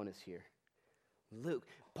 Luke alone is here. Luke.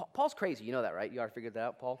 Paul's crazy. You know that, right? You already figured that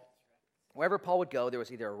out, Paul? Wherever Paul would go, there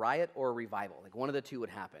was either a riot or a revival. Like one of the two would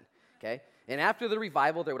happen, okay? And after the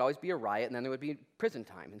revival, there would always be a riot, and then there would be prison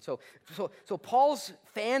time. And so Paul's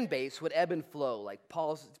fan base would ebb and flow. Like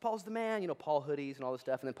Paul's the man, Paul hoodies and all this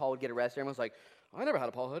stuff. And then Paul would get arrested. Everyone's like, I never had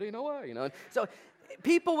a Paul hoodie, no way, And so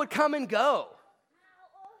people would come and go.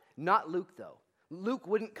 Not Luke, though. Luke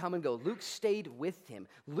wouldn't come and go. Luke stayed with him.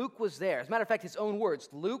 Luke was there. As a matter of fact, his own words,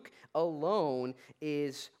 Luke alone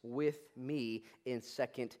is with me in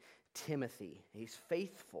 2 Timothy. He's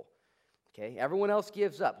faithful. Okay, everyone else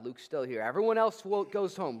gives up. Luke's still here. Everyone else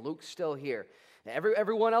goes home. Luke's still here.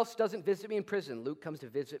 Everyone else doesn't visit me in prison. Luke comes to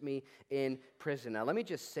visit me in prison. Now, let me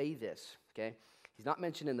just say this, okay? He's not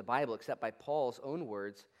mentioned in the Bible except by Paul's own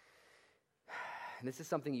words. And this is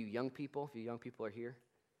something you young people, if you young people are here,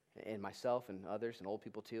 and myself and others and old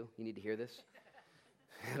people too, you need to hear this.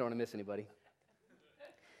 I don't want to miss anybody.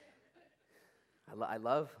 I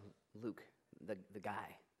love Luke, the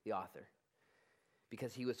guy, the author,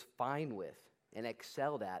 because he was fine with and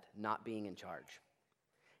excelled at not being in charge.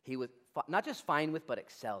 He was not just fine with, but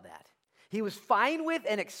excelled at. He was fine with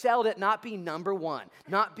and excelled at not being number one,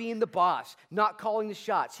 not being the boss, not calling the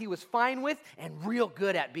shots. He was fine with and real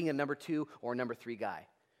good at being a number 2 or number 3 guy.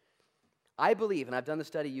 I believe, and I've done the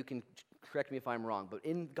study, you can correct me if I'm wrong, but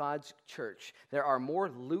in God's church, there are more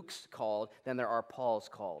Lukes called than there are Pauls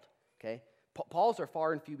called, okay? Pauls are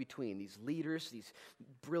far and few between, these leaders, these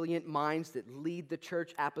brilliant minds that lead the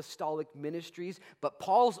church apostolic ministries, but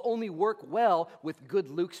Pauls only work well with good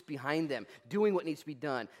Lukes behind them, doing what needs to be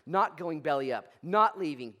done, not going belly up, not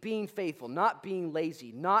leaving, being faithful, not being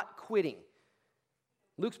lazy, not quitting.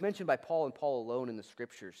 Luke's mentioned by Paul and Paul alone in the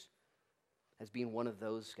scriptures as being one of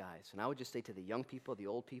those guys. And I would just say to the young people, the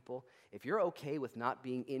old people, if you're okay with not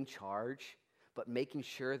being in charge, but making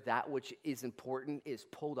sure that which is important is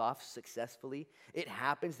pulled off successfully. It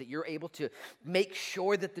happens that you're able to make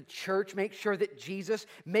sure that the church, make sure that Jesus,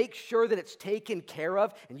 make sure that it's taken care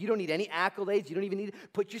of, and you don't need any accolades. You don't even need to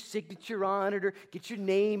put your signature on it or get your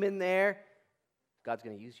name in there. God's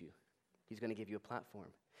going to use you. He's going to give you a platform.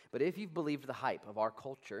 But if you've believed the hype of our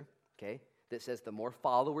culture, okay, that says the more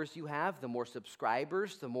followers you have, the more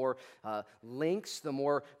subscribers, the more links, the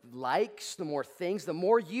more likes, the more things, the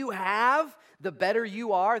more you have, the better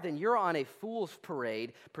you are, then you're on a fool's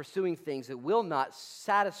parade pursuing things that will not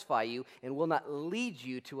satisfy you and will not lead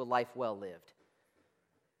you to a life well lived.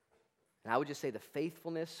 And I would just say the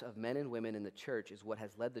faithfulness of men and women in the church is what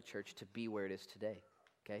has led the church to be where it is today,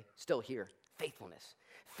 okay? Still here. Faithfulness.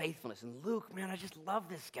 Faithfulness. And Luke, man, I just love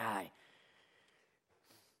this guy.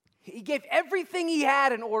 He gave everything he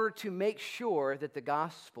had in order to make sure that the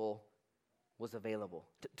gospel was available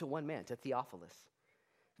to one man, to Theophilus.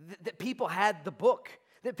 That people had the book,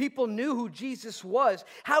 that people knew who Jesus was,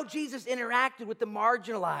 how Jesus interacted with the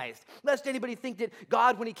marginalized. Lest anybody think that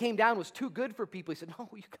God, when he came down, was too good for people. He said, no,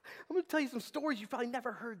 I'm going to tell you some stories you've probably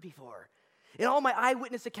never heard before. In all my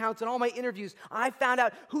eyewitness accounts and all my interviews, I found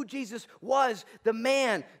out who Jesus was, the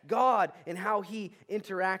man, God, and how he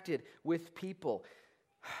interacted with people.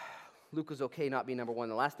 Luke was okay not being number one.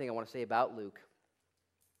 The last thing I want to say about Luke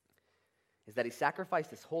is that he sacrificed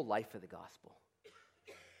his whole life for the gospel.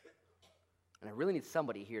 And I really need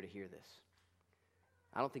somebody here to hear this.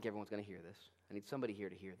 I don't think everyone's going to hear this. I need somebody here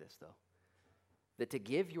to hear this, though. That to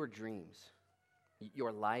give your dreams,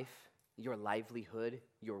 your life, your livelihood,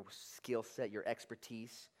 your skill set, your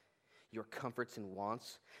expertise, your comforts and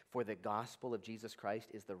wants for the gospel of Jesus Christ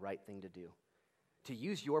is the right thing to do. To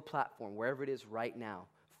use your platform, wherever it is right now,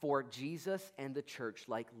 for Jesus and the church,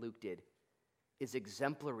 like Luke did, is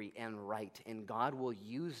exemplary and right, and God will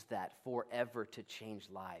use that forever to change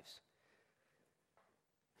lives.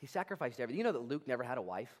 He sacrificed everything. You know that Luke never had a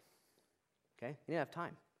wife? Okay? He didn't have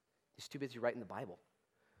time. He's too busy writing the Bible.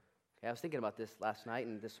 Okay, I was thinking about this last night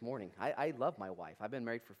and this morning. I love my wife. I've been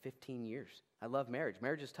married for 15 years. I love marriage.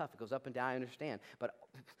 Marriage is tough. It goes up and down, I understand. But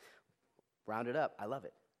round it up, I love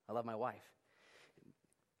it. I love my wife.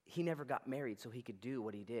 He never got married so he could do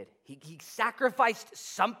what he did. He sacrificed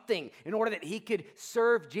something in order that he could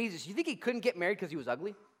serve Jesus. You think he couldn't get married because he was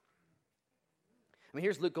ugly? I mean,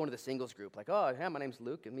 here's Luke going to the singles group. Like, oh, yeah, my name's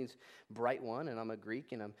Luke. It means bright one, and I'm a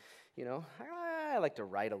Greek, and I like to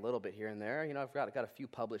write a little bit here and there. I've got a few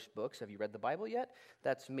published books. Have you read the Bible yet?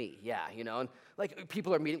 That's me, yeah, and like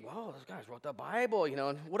people are meeting, whoa, those guys wrote the Bible,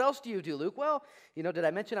 and what else do you do, Luke? Well, did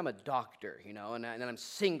I mention I'm a doctor, and I'm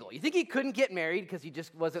single. You think he couldn't get married because he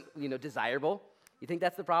just wasn't, desirable? You think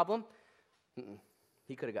that's the problem?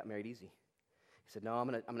 He could have got married easy. He said, no, I'm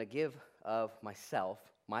gonna give of myself,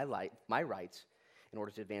 my rights, in order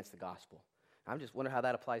to advance the gospel. I'm just wondering how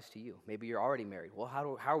that applies to you. Maybe you're already married. Well,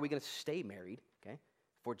 how are we going to stay married, okay,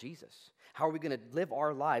 for Jesus? How are we going to live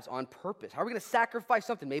our lives on purpose? How are we going to sacrifice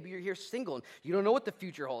something? Maybe you're here single and you don't know what the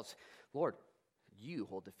future holds. Lord, you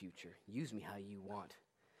hold the future. Use me how you want.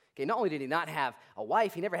 Okay, not only did he not have a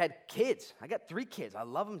wife, he never had kids. I got 3 kids. I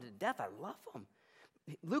love them to death. I love them.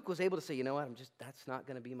 Luke was able to say, you know what, that's not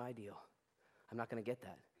going to be my deal. I'm not going to get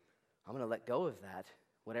that. I'm going to let go of that,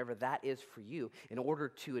 whatever that is for you, in order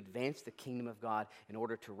to advance the kingdom of God, in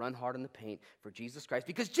order to run hard in the paint for Jesus Christ,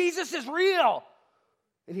 because Jesus is real.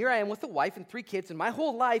 And here I am with a wife and 3 kids, and my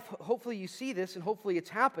whole life, hopefully you see this, and hopefully it's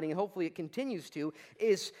happening, and hopefully it continues to,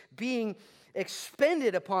 is being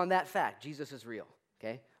expended upon that fact. Jesus is real,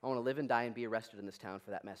 okay? I want to live and die and be arrested in this town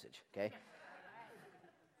for that message, okay?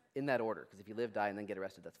 In that order, because if you live, die, and then get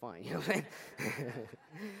arrested, that's fine, you know what I'm saying?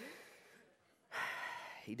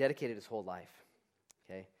 He dedicated his whole life.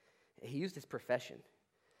 Okay, he used his profession.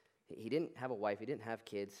 He didn't have a wife. He didn't have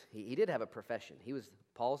kids. He did have a profession. He was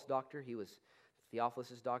Paul's doctor. He was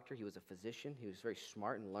Theophilus' doctor. He was a physician. He was very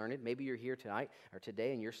smart and learned. Maybe you're here tonight or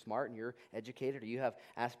today and you're smart and you're educated, or you have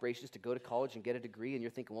aspirations to go to college and get a degree, and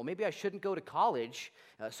you're thinking, well, maybe I shouldn't go to college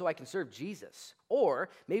so I can serve Jesus. Or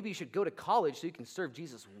maybe you should go to college so you can serve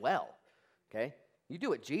Jesus well. Okay? You do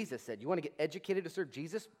what Jesus said. You want to get educated to serve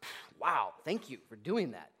Jesus? Wow, thank you for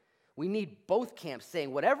doing that. We need both camps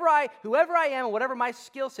saying, whoever I am and whatever my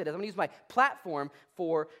skill set is, I'm going to use my platform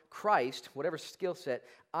for Christ, whatever skill set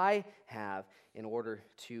I have, in order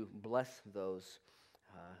to bless those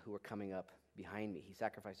who are coming up behind me. He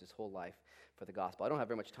sacrificed his whole life for the gospel. I don't have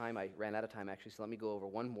very much time. I ran out of time, actually, so let me go over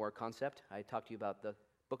one more concept. I talked to you about the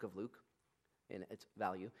book of Luke and its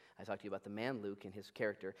value. I talked to you about the man Luke and his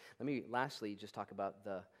character. Let me lastly just talk about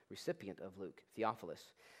the recipient of Luke,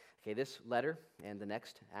 Theophilus. Okay, this letter and the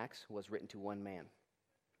next Acts was written to one man,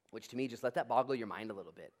 which to me, just let that boggle your mind a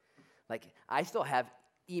little bit. Like, I still have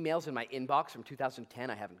emails in my inbox from 2010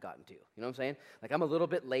 I haven't gotten to. You know what I'm saying? Like, I'm a little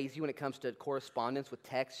bit lazy when it comes to correspondence with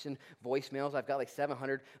texts and voicemails. I've got like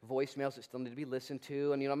 700 voicemails that still need to be listened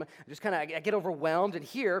to. And, I'm just kind of, I get overwhelmed. And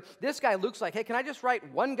here, this guy, Luke's like, hey, can I just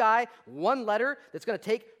write one guy, one letter that's going to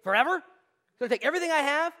take forever? It's going to take everything I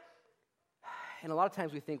have? And a lot of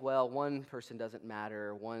times we think, well, one person doesn't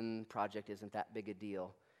matter. One project isn't that big a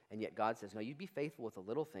deal. And yet God says, no, you be faithful with the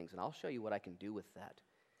little things, and I'll show you what I can do with that.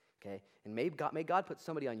 Okay? And may God put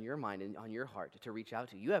somebody on your mind and on your heart to reach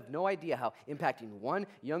out to. You have no idea how impacting one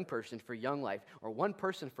young person for Young Life, or one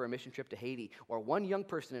person for a mission trip to Haiti, or one young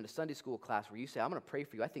person in a Sunday school class where you say, I'm going to pray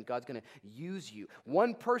for you. I think God's going to use you.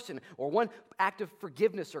 One person, or one act of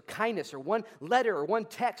forgiveness or kindness, or one letter, or one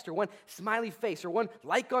text, or one smiley face, or one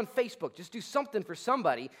like on Facebook. Just do something for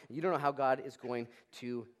somebody, and you don't know how God is going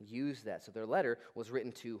to use that. So their letter was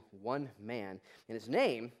written to one man, and his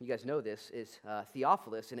name, you guys know this, is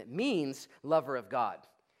Theophilus, and it means lover of God.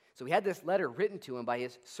 So we had this letter written to him by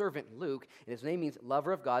his servant Luke, and his name means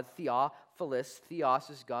lover of God. Theophilus, Theos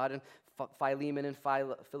is God, and Philemon and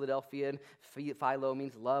Philadelphia, and Philo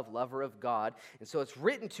means love, lover of God. And so it's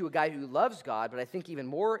written to a guy who loves God, but I think even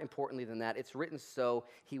more importantly than that, it's written so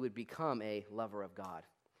he would become a lover of God,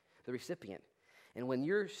 the recipient. And when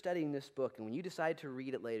you're studying this book, and when you decide to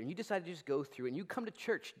read it later, and you decide to just go through it, and you come to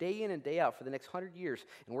church day in and day out for the next 100 years,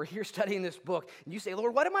 and we're here studying this book, and you say,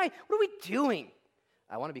 Lord, what are we doing?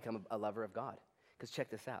 I want to become a lover of God. Because check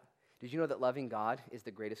this out. Did you know that loving God is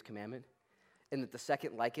the greatest commandment? And that the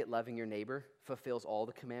second like it, loving your neighbor, fulfills all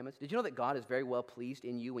the commandments? Did you know that God is very well pleased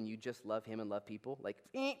in you when you just love him and love people? Like,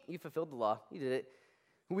 you fulfilled the law. You did it.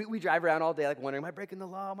 We drive around all day like wondering, am I breaking the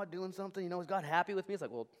law? Am I doing something? Is God happy with me? It's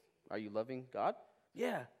like, well, are you loving God?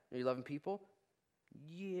 Yeah. Are you loving people?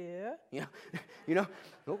 Yeah.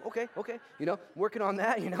 Oh, okay. Working on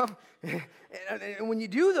that, and when you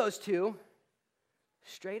do those two,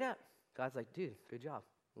 straight up, God's like, dude, good job.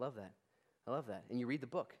 I love that. And you read the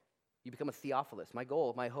book. You become a Theophilus. My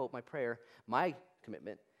goal, my hope, my prayer, my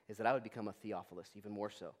commitment is that I would become a Theophilus, even more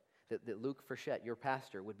so. That Luke Frechette, your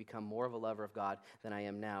pastor, would become more of a lover of God than I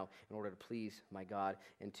am now in order to please my God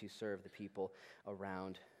and to serve the people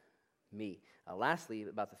around me. Lastly,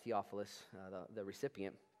 about the Theophilus, the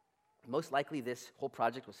recipient, most likely this whole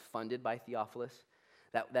project was funded by Theophilus.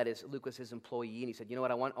 That is, Luke was his employee, and he said, you know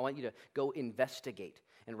what, I want you to go investigate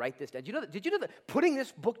and write this down. Did you know that putting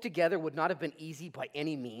this book together would not have been easy by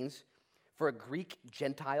any means for a Greek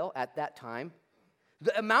Gentile at that time?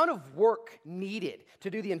 The amount of work needed to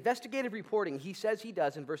do the investigative reporting he says he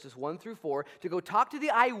does in verses 1 through 4, to go talk to the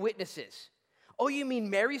eyewitnesses. Oh, you mean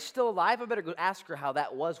Mary's still alive? I better go ask her how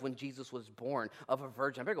that was when Jesus was born of a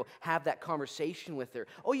virgin. I better go have that conversation with her.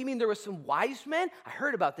 Oh, you mean there were some wise men? I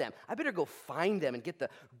heard about them. I better go find them and get the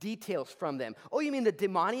details from them. Oh, you mean the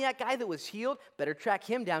demoniac guy that was healed? Better track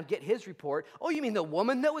him down, get his report. Oh, you mean the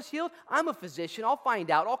woman that was healed? I'm a physician. I'll find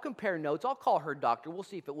out. I'll compare notes. I'll call her doctor. We'll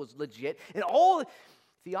see if it was legit. And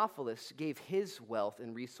Theophilus gave his wealth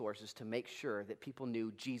and resources to make sure that people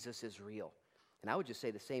knew Jesus is real. And I would just say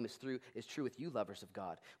the same is true with you, lovers of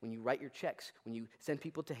God. When you write your checks, when you send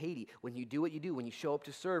people to Haiti, when you do what you do, when you show up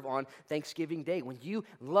to serve on Thanksgiving Day, when you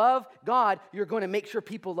love God, you're going to make sure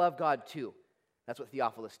people love God too. That's what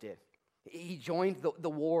Theophilus did. He joined the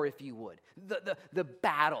war, if you would, the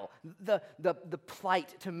battle, the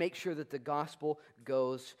plight to make sure that the gospel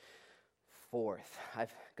goes forth.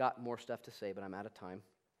 I've got more stuff to say, but I'm out of time.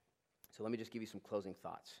 So let me just give you some closing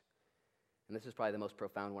thoughts. And this is probably the most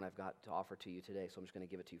profound one I've got to offer to you today, so I'm just going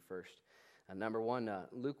to give it to you first. Number one,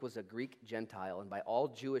 Luke was a Greek Gentile, and by all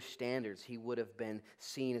Jewish standards, he would have been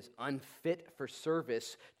seen as unfit for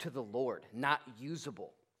service to the Lord, not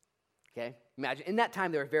usable. Okay? Imagine, in that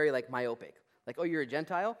time, they were very myopic. Like, oh, you're a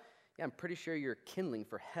Gentile? Yeah, I'm pretty sure you're kindling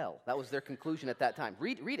for hell. That was their conclusion at that time.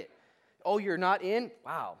 Read it. Oh, you're not in?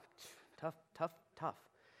 Wow, tough.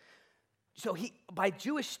 So by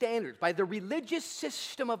Jewish standards, by the religious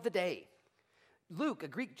system of the day, Luke, a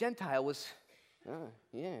Greek Gentile, was,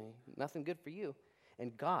 nothing good for you.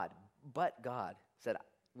 And God said,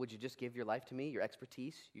 would you just give your life to me, your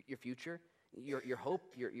expertise, your future, your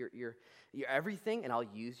hope, your everything, and I'll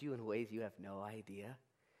use you in ways you have no idea?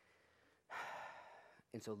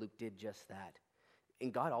 And so Luke did just that.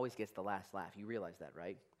 And God always gets the last laugh. You realize that,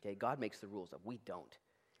 right? Okay, God makes the rules up. We don't.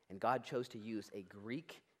 And God chose to use a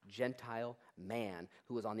Greek Gentile man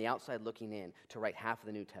who was on the outside looking in to write half of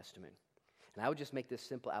the New Testament. And I would just make this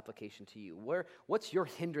simple application to you. What's your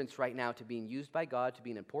hindrance right now to being used by God, to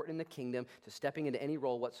being important in the kingdom, to stepping into any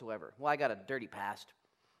role whatsoever? Well, I got a dirty past.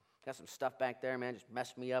 Got some stuff back there, man, just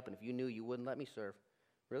messed me up, and if you knew, you wouldn't let me serve.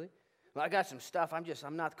 Really? Well, I got some stuff.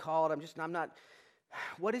 I'm not called. I'm not.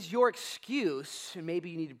 What is your excuse? And maybe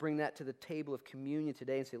you need to bring that to the table of communion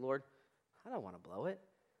today and say, Lord, I don't want to blow it.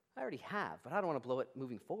 I already have, but I don't want to blow it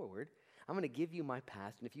moving forward. I'm going to give you my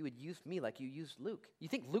past, and if you would use me like you used Luke. You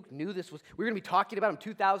think Luke knew this was, we were going to be talking about him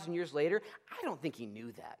 2,000 years later? I don't think he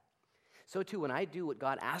knew that. So too, when I do what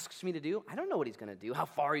God asks me to do, I don't know what he's going to do, how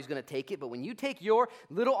far he's going to take it, but when you take your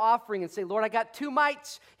little offering and say, Lord, I got 2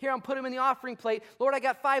 mites, here, I'm putting them in the offering plate. Lord, I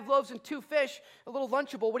got 5 loaves and 2 fish, a little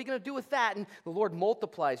Lunchable, what are you going to do with that? And the Lord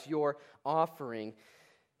multiplies your offering.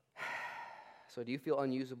 So do you feel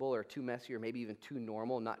unusable or too messy or maybe even too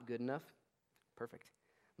normal, not good enough? Perfect.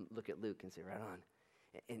 Look at Luke and say, right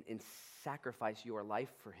on. And sacrifice your life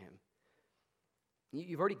for him.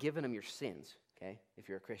 You've already given him your sins, okay, if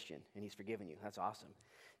you're a Christian, and he's forgiven you. That's awesome.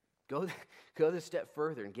 Go this step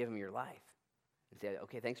further and give him your life. And say,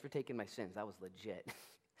 okay, thanks for taking my sins. That was legit.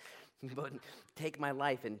 But take my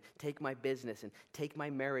life and take my business and take my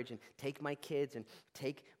marriage and take my kids and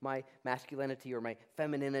take my masculinity or my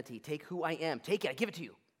femininity. Take who I am. Take it. I give it to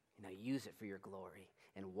you. And now use it for your glory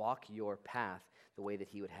and walk your path the way that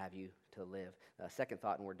he would have you to live. Second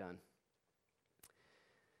thought, and we're done.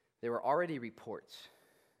 There were already reports,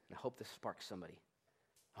 and I hope this sparks somebody.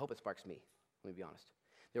 I hope it sparks me. Let me be honest.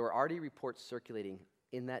 There were already reports circulating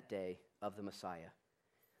in that day of the Messiah.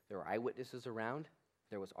 There were eyewitnesses around.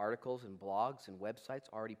 There was articles and blogs and websites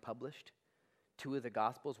already published. 2 of the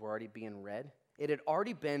Gospels were already being read. It had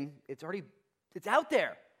already been, it's out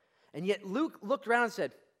there. And yet Luke looked around and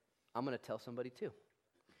said, I'm going to tell somebody too.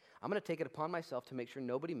 I'm going to take it upon myself to make sure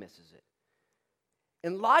nobody misses it.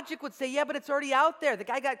 And logic would say, yeah, but it's already out there. The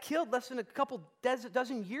guy got killed less than a couple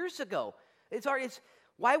dozen years ago. Here's how it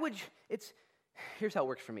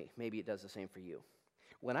works for me. Maybe it does the same for you.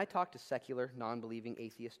 When I talk to secular, non-believing,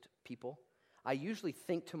 atheist people, I usually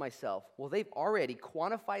think to myself, well, they've already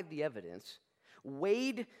quantified the evidence,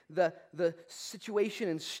 weighed the situation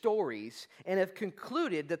and stories, and have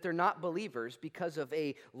concluded that they're not believers because of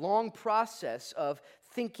a long process of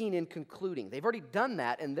thinking and concluding. They've already done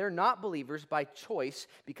that, and they're not believers by choice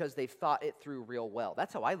because they've thought it through real well.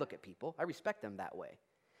 That's how I look at people. I respect them that way.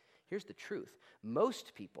 Here's the truth.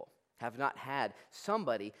 Most people have not had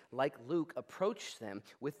somebody like Luke approach them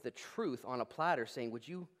with the truth on a platter saying, Would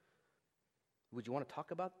you want to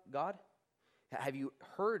talk about God? Have you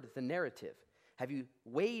heard the narrative? Have you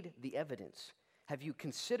weighed the evidence? Have you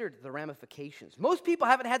considered the ramifications? Most people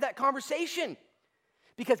haven't had that conversation.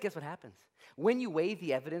 Because guess what happens? When you weigh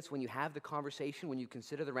the evidence, when you have the conversation, when you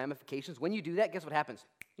consider the ramifications, when you do that, guess what happens?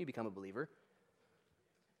 You become a believer.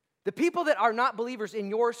 The people that are not believers in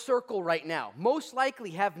your circle right now most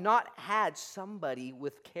likely have not had somebody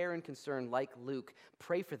with care and concern like Luke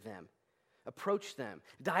pray for them. Approach them,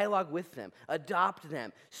 dialogue with them, adopt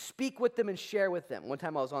them, speak with them, and share with them. One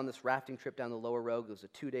time I was on this rafting trip down the Lower Rogue. It was a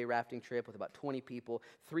 2-day rafting trip with about 20 people.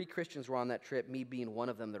 3 Christians were on that trip, me being one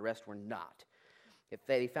of them. The rest were not. If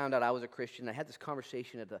they found out I was a Christian, I had this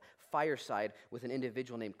conversation at the fireside with an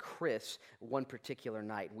individual named Chris one particular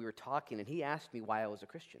night. And we were talking, and he asked me why I was a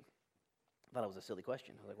Christian. I thought it was a silly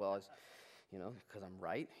question. I was like, well, because I'm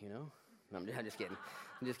right, No, I'm just kidding.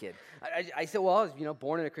 I'm just kidding. I said, well, I was,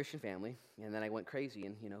 born in a Christian family, and then I went crazy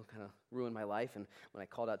and, kind of ruined my life. And when I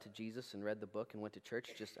called out to Jesus and read the book and went to church,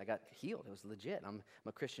 I got healed. It was legit. I'm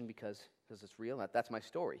a Christian because it's real. That's my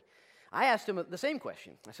story. I asked him the same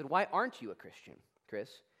question. I said, why aren't you a Christian, Chris?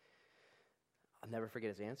 I'll never forget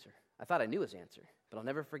his answer. I thought I knew his answer, but I'll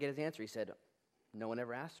never forget his answer. He said, no one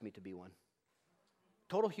ever asked me to be one.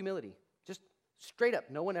 Total humility. Just straight up,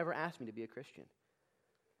 no one ever asked me to be a Christian.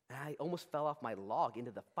 And I almost fell off my log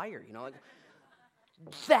into the fire, like,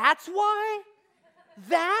 that's why?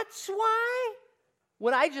 That's why?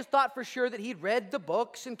 When I just thought for sure that he'd read the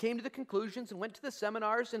books and came to the conclusions and went to the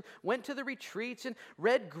seminars and went to the retreats and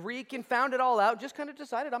read Greek and found it all out, just kind of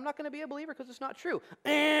decided I'm not going to be a believer because it's not true.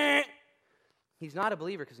 He's not a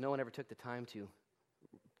believer because no one ever took the time to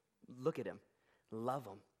look at him, love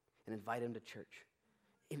him, and invite him to church.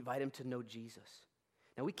 Invite him to know Jesus.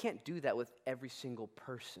 Now, we can't do that with every single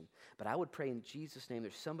person, but I would pray in Jesus' name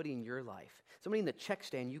there's somebody in your life, somebody in the check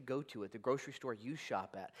stand you go to at the grocery store you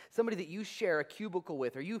shop at, somebody that you share a cubicle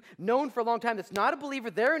with, or you've known for a long time that's not a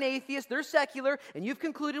believer, they're an atheist, they're secular, and you've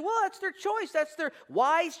concluded, well, that's their choice, that's their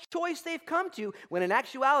wise choice they've come to, when in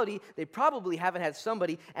actuality, they probably haven't had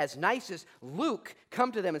somebody as nice as Luke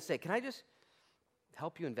come to them and say, can I just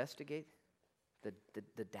help you investigate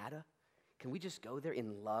the data? Can we just go there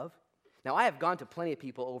in love? Now, I have gone to plenty of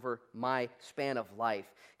people over my span of life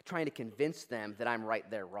trying to convince them that I'm right,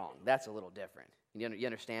 they're wrong. That's a little different. You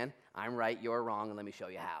understand? I'm right, you're wrong, and let me show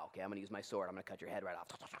you how. Okay, I'm going to use my sword. I'm going to cut your head right off.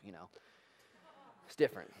 It's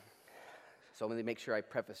different. So I'm going to make sure I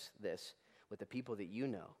preface this. with the people that you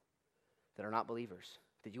know that are not believers,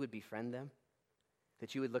 that you would befriend them,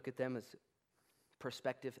 that you would look at them as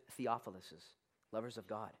prospective Theophiluses, lovers of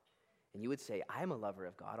God. And you would say, I'm a lover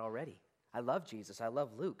of God already. I love Jesus. I love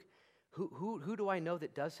Luke. Who do I know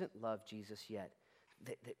that doesn't love Jesus yet?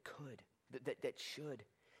 That could, that should.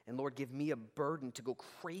 And Lord, give me a burden to go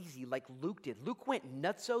crazy like Luke did. Luke went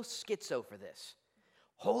nutso schizo for this.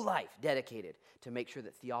 Whole life dedicated to make sure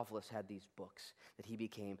that Theophilus had these books, that he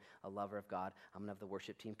became a lover of God. I'm going to have the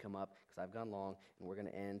worship team come up because I've gone long, and we're going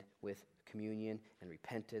to end with communion and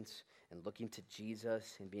repentance and looking to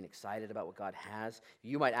Jesus and being excited about what God has.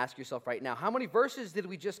 You might ask yourself right now, how many verses did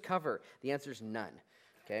we just cover? The answer is none,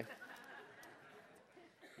 okay?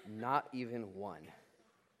 Not even one.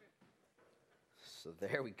 So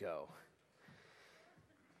there we go.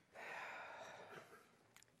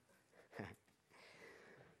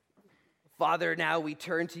 Father, now we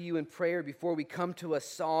turn to you in prayer before we come to a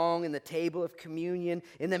song in the table of communion,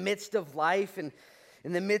 in the midst of life and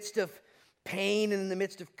in the midst of pain and in the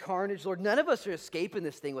midst of carnage. Lord, none of us are escaping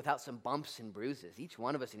this thing without some bumps and bruises. Each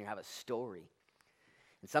one of us in here have a story.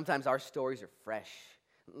 And sometimes our stories are fresh,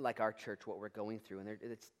 like our church, what we're going through, and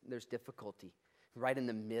there's difficulty right in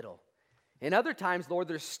the middle. And other times, Lord,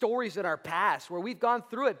 there's stories in our past where we've gone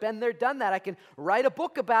through it, been there, done that. I can write a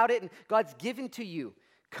book about it, and God's given to you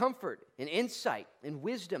comfort and insight and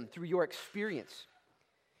wisdom through your experience.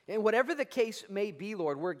 And whatever the case may be,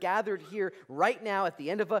 Lord, we're gathered here right now at the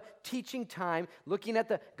end of a teaching time, looking at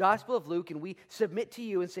the Gospel of Luke, and we submit to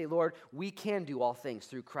you and say, Lord, we can do all things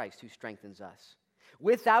through Christ who strengthens us.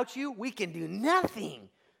 Without you, we can do nothing.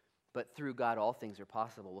 But through God, all things are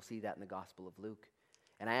possible. We'll see that in the Gospel of Luke.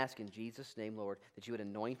 And I ask in Jesus' name, Lord, that you would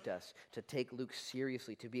anoint us to take Luke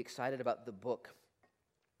seriously, to be excited about the book,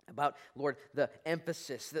 about, Lord, the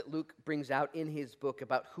emphasis that Luke brings out in his book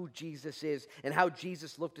about who Jesus is and how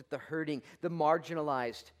Jesus looked at the hurting, the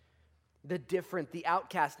marginalized, the different, the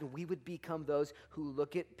outcast, and we would become those who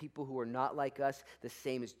look at people who are not like us the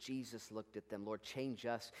same as Jesus looked at them. Lord, change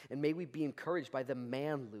us, and may we be encouraged by the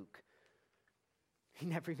man Luke. He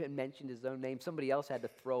never even mentioned his own name. Somebody else had to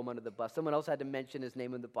throw him under the bus. Someone else had to mention his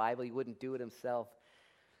name in the Bible. He wouldn't do it himself.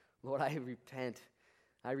 Lord, I repent.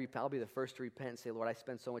 I'll be the first to repent and say, Lord, I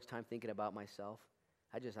spend so much time thinking about myself.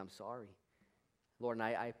 I'm sorry. Lord, and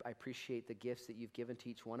I appreciate the gifts that you've given to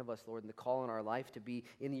each one of us, Lord, and the call in our life to be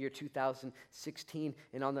in the year 2016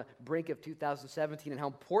 and on the brink of 2017 and how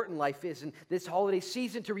important life is in this holiday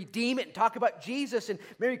season to redeem it and talk about Jesus and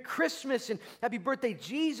Merry Christmas and Happy Birthday,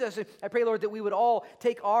 Jesus. And I pray, Lord, that we would all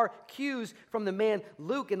take our cues from the man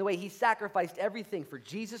Luke and the way he sacrificed everything for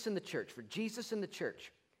Jesus and the church, for Jesus and the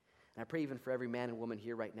church. And I pray even for every man and woman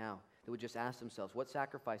here right now that would just ask themselves, what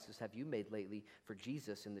sacrifices have you made lately for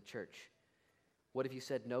Jesus in the church? What have you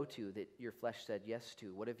said no to that your flesh said yes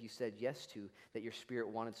to? What have you said yes to that your spirit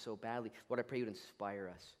wanted so badly? Lord, I pray you would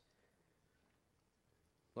inspire us.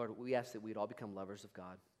 Lord, we ask that we'd all become lovers of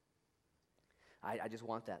God. I just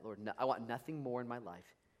want that, Lord. I want nothing more in my life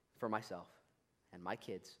for myself and my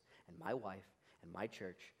kids and my wife and my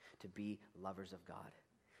church to be lovers of God.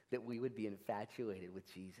 That we would be infatuated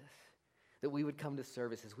with Jesus. That we would come to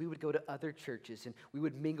services, we would go to other churches, and we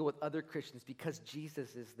would mingle with other Christians because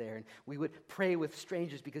Jesus is there. And we would pray with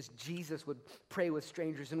strangers because Jesus would pray with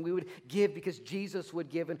strangers. And we would give because Jesus would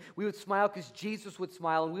give. And we would smile because Jesus would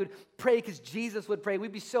smile. And we would pray because Jesus would pray.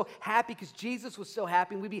 We'd be so happy because Jesus was so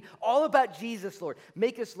happy. And we'd be all about Jesus, Lord.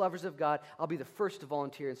 Make us lovers of God. I'll be the first to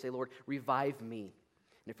volunteer and say, Lord, revive me.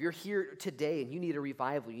 And if you're here today and you need a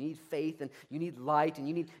revival, you need faith and you need light and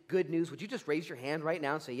you need good news, would you just raise your hand right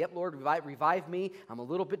now and say, yep, Lord, revive me. I'm a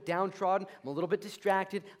little bit downtrodden. I'm a little bit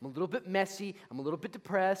distracted. I'm a little bit messy. I'm a little bit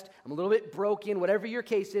depressed. I'm a little bit broken. Whatever your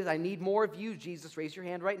case is, I need more of you, Jesus. Raise your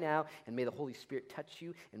hand right now, and may the Holy Spirit touch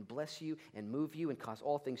you and bless you and move you and cause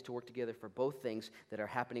all things to work together for both things that are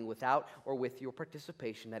happening without or with your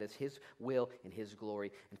participation. That is His will and His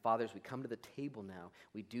glory. And Father, as we come to the table now,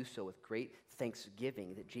 we do so with great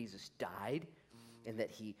thanksgiving that Jesus died and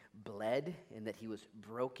that He bled and that He was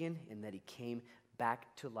broken and that He came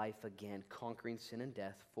back to life again, conquering sin and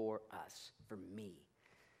death for us, for me.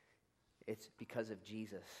 It's because of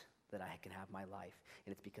Jesus that I can have my life,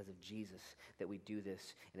 and it's because of Jesus that we do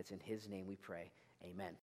this, and it's in His name we pray. Amen.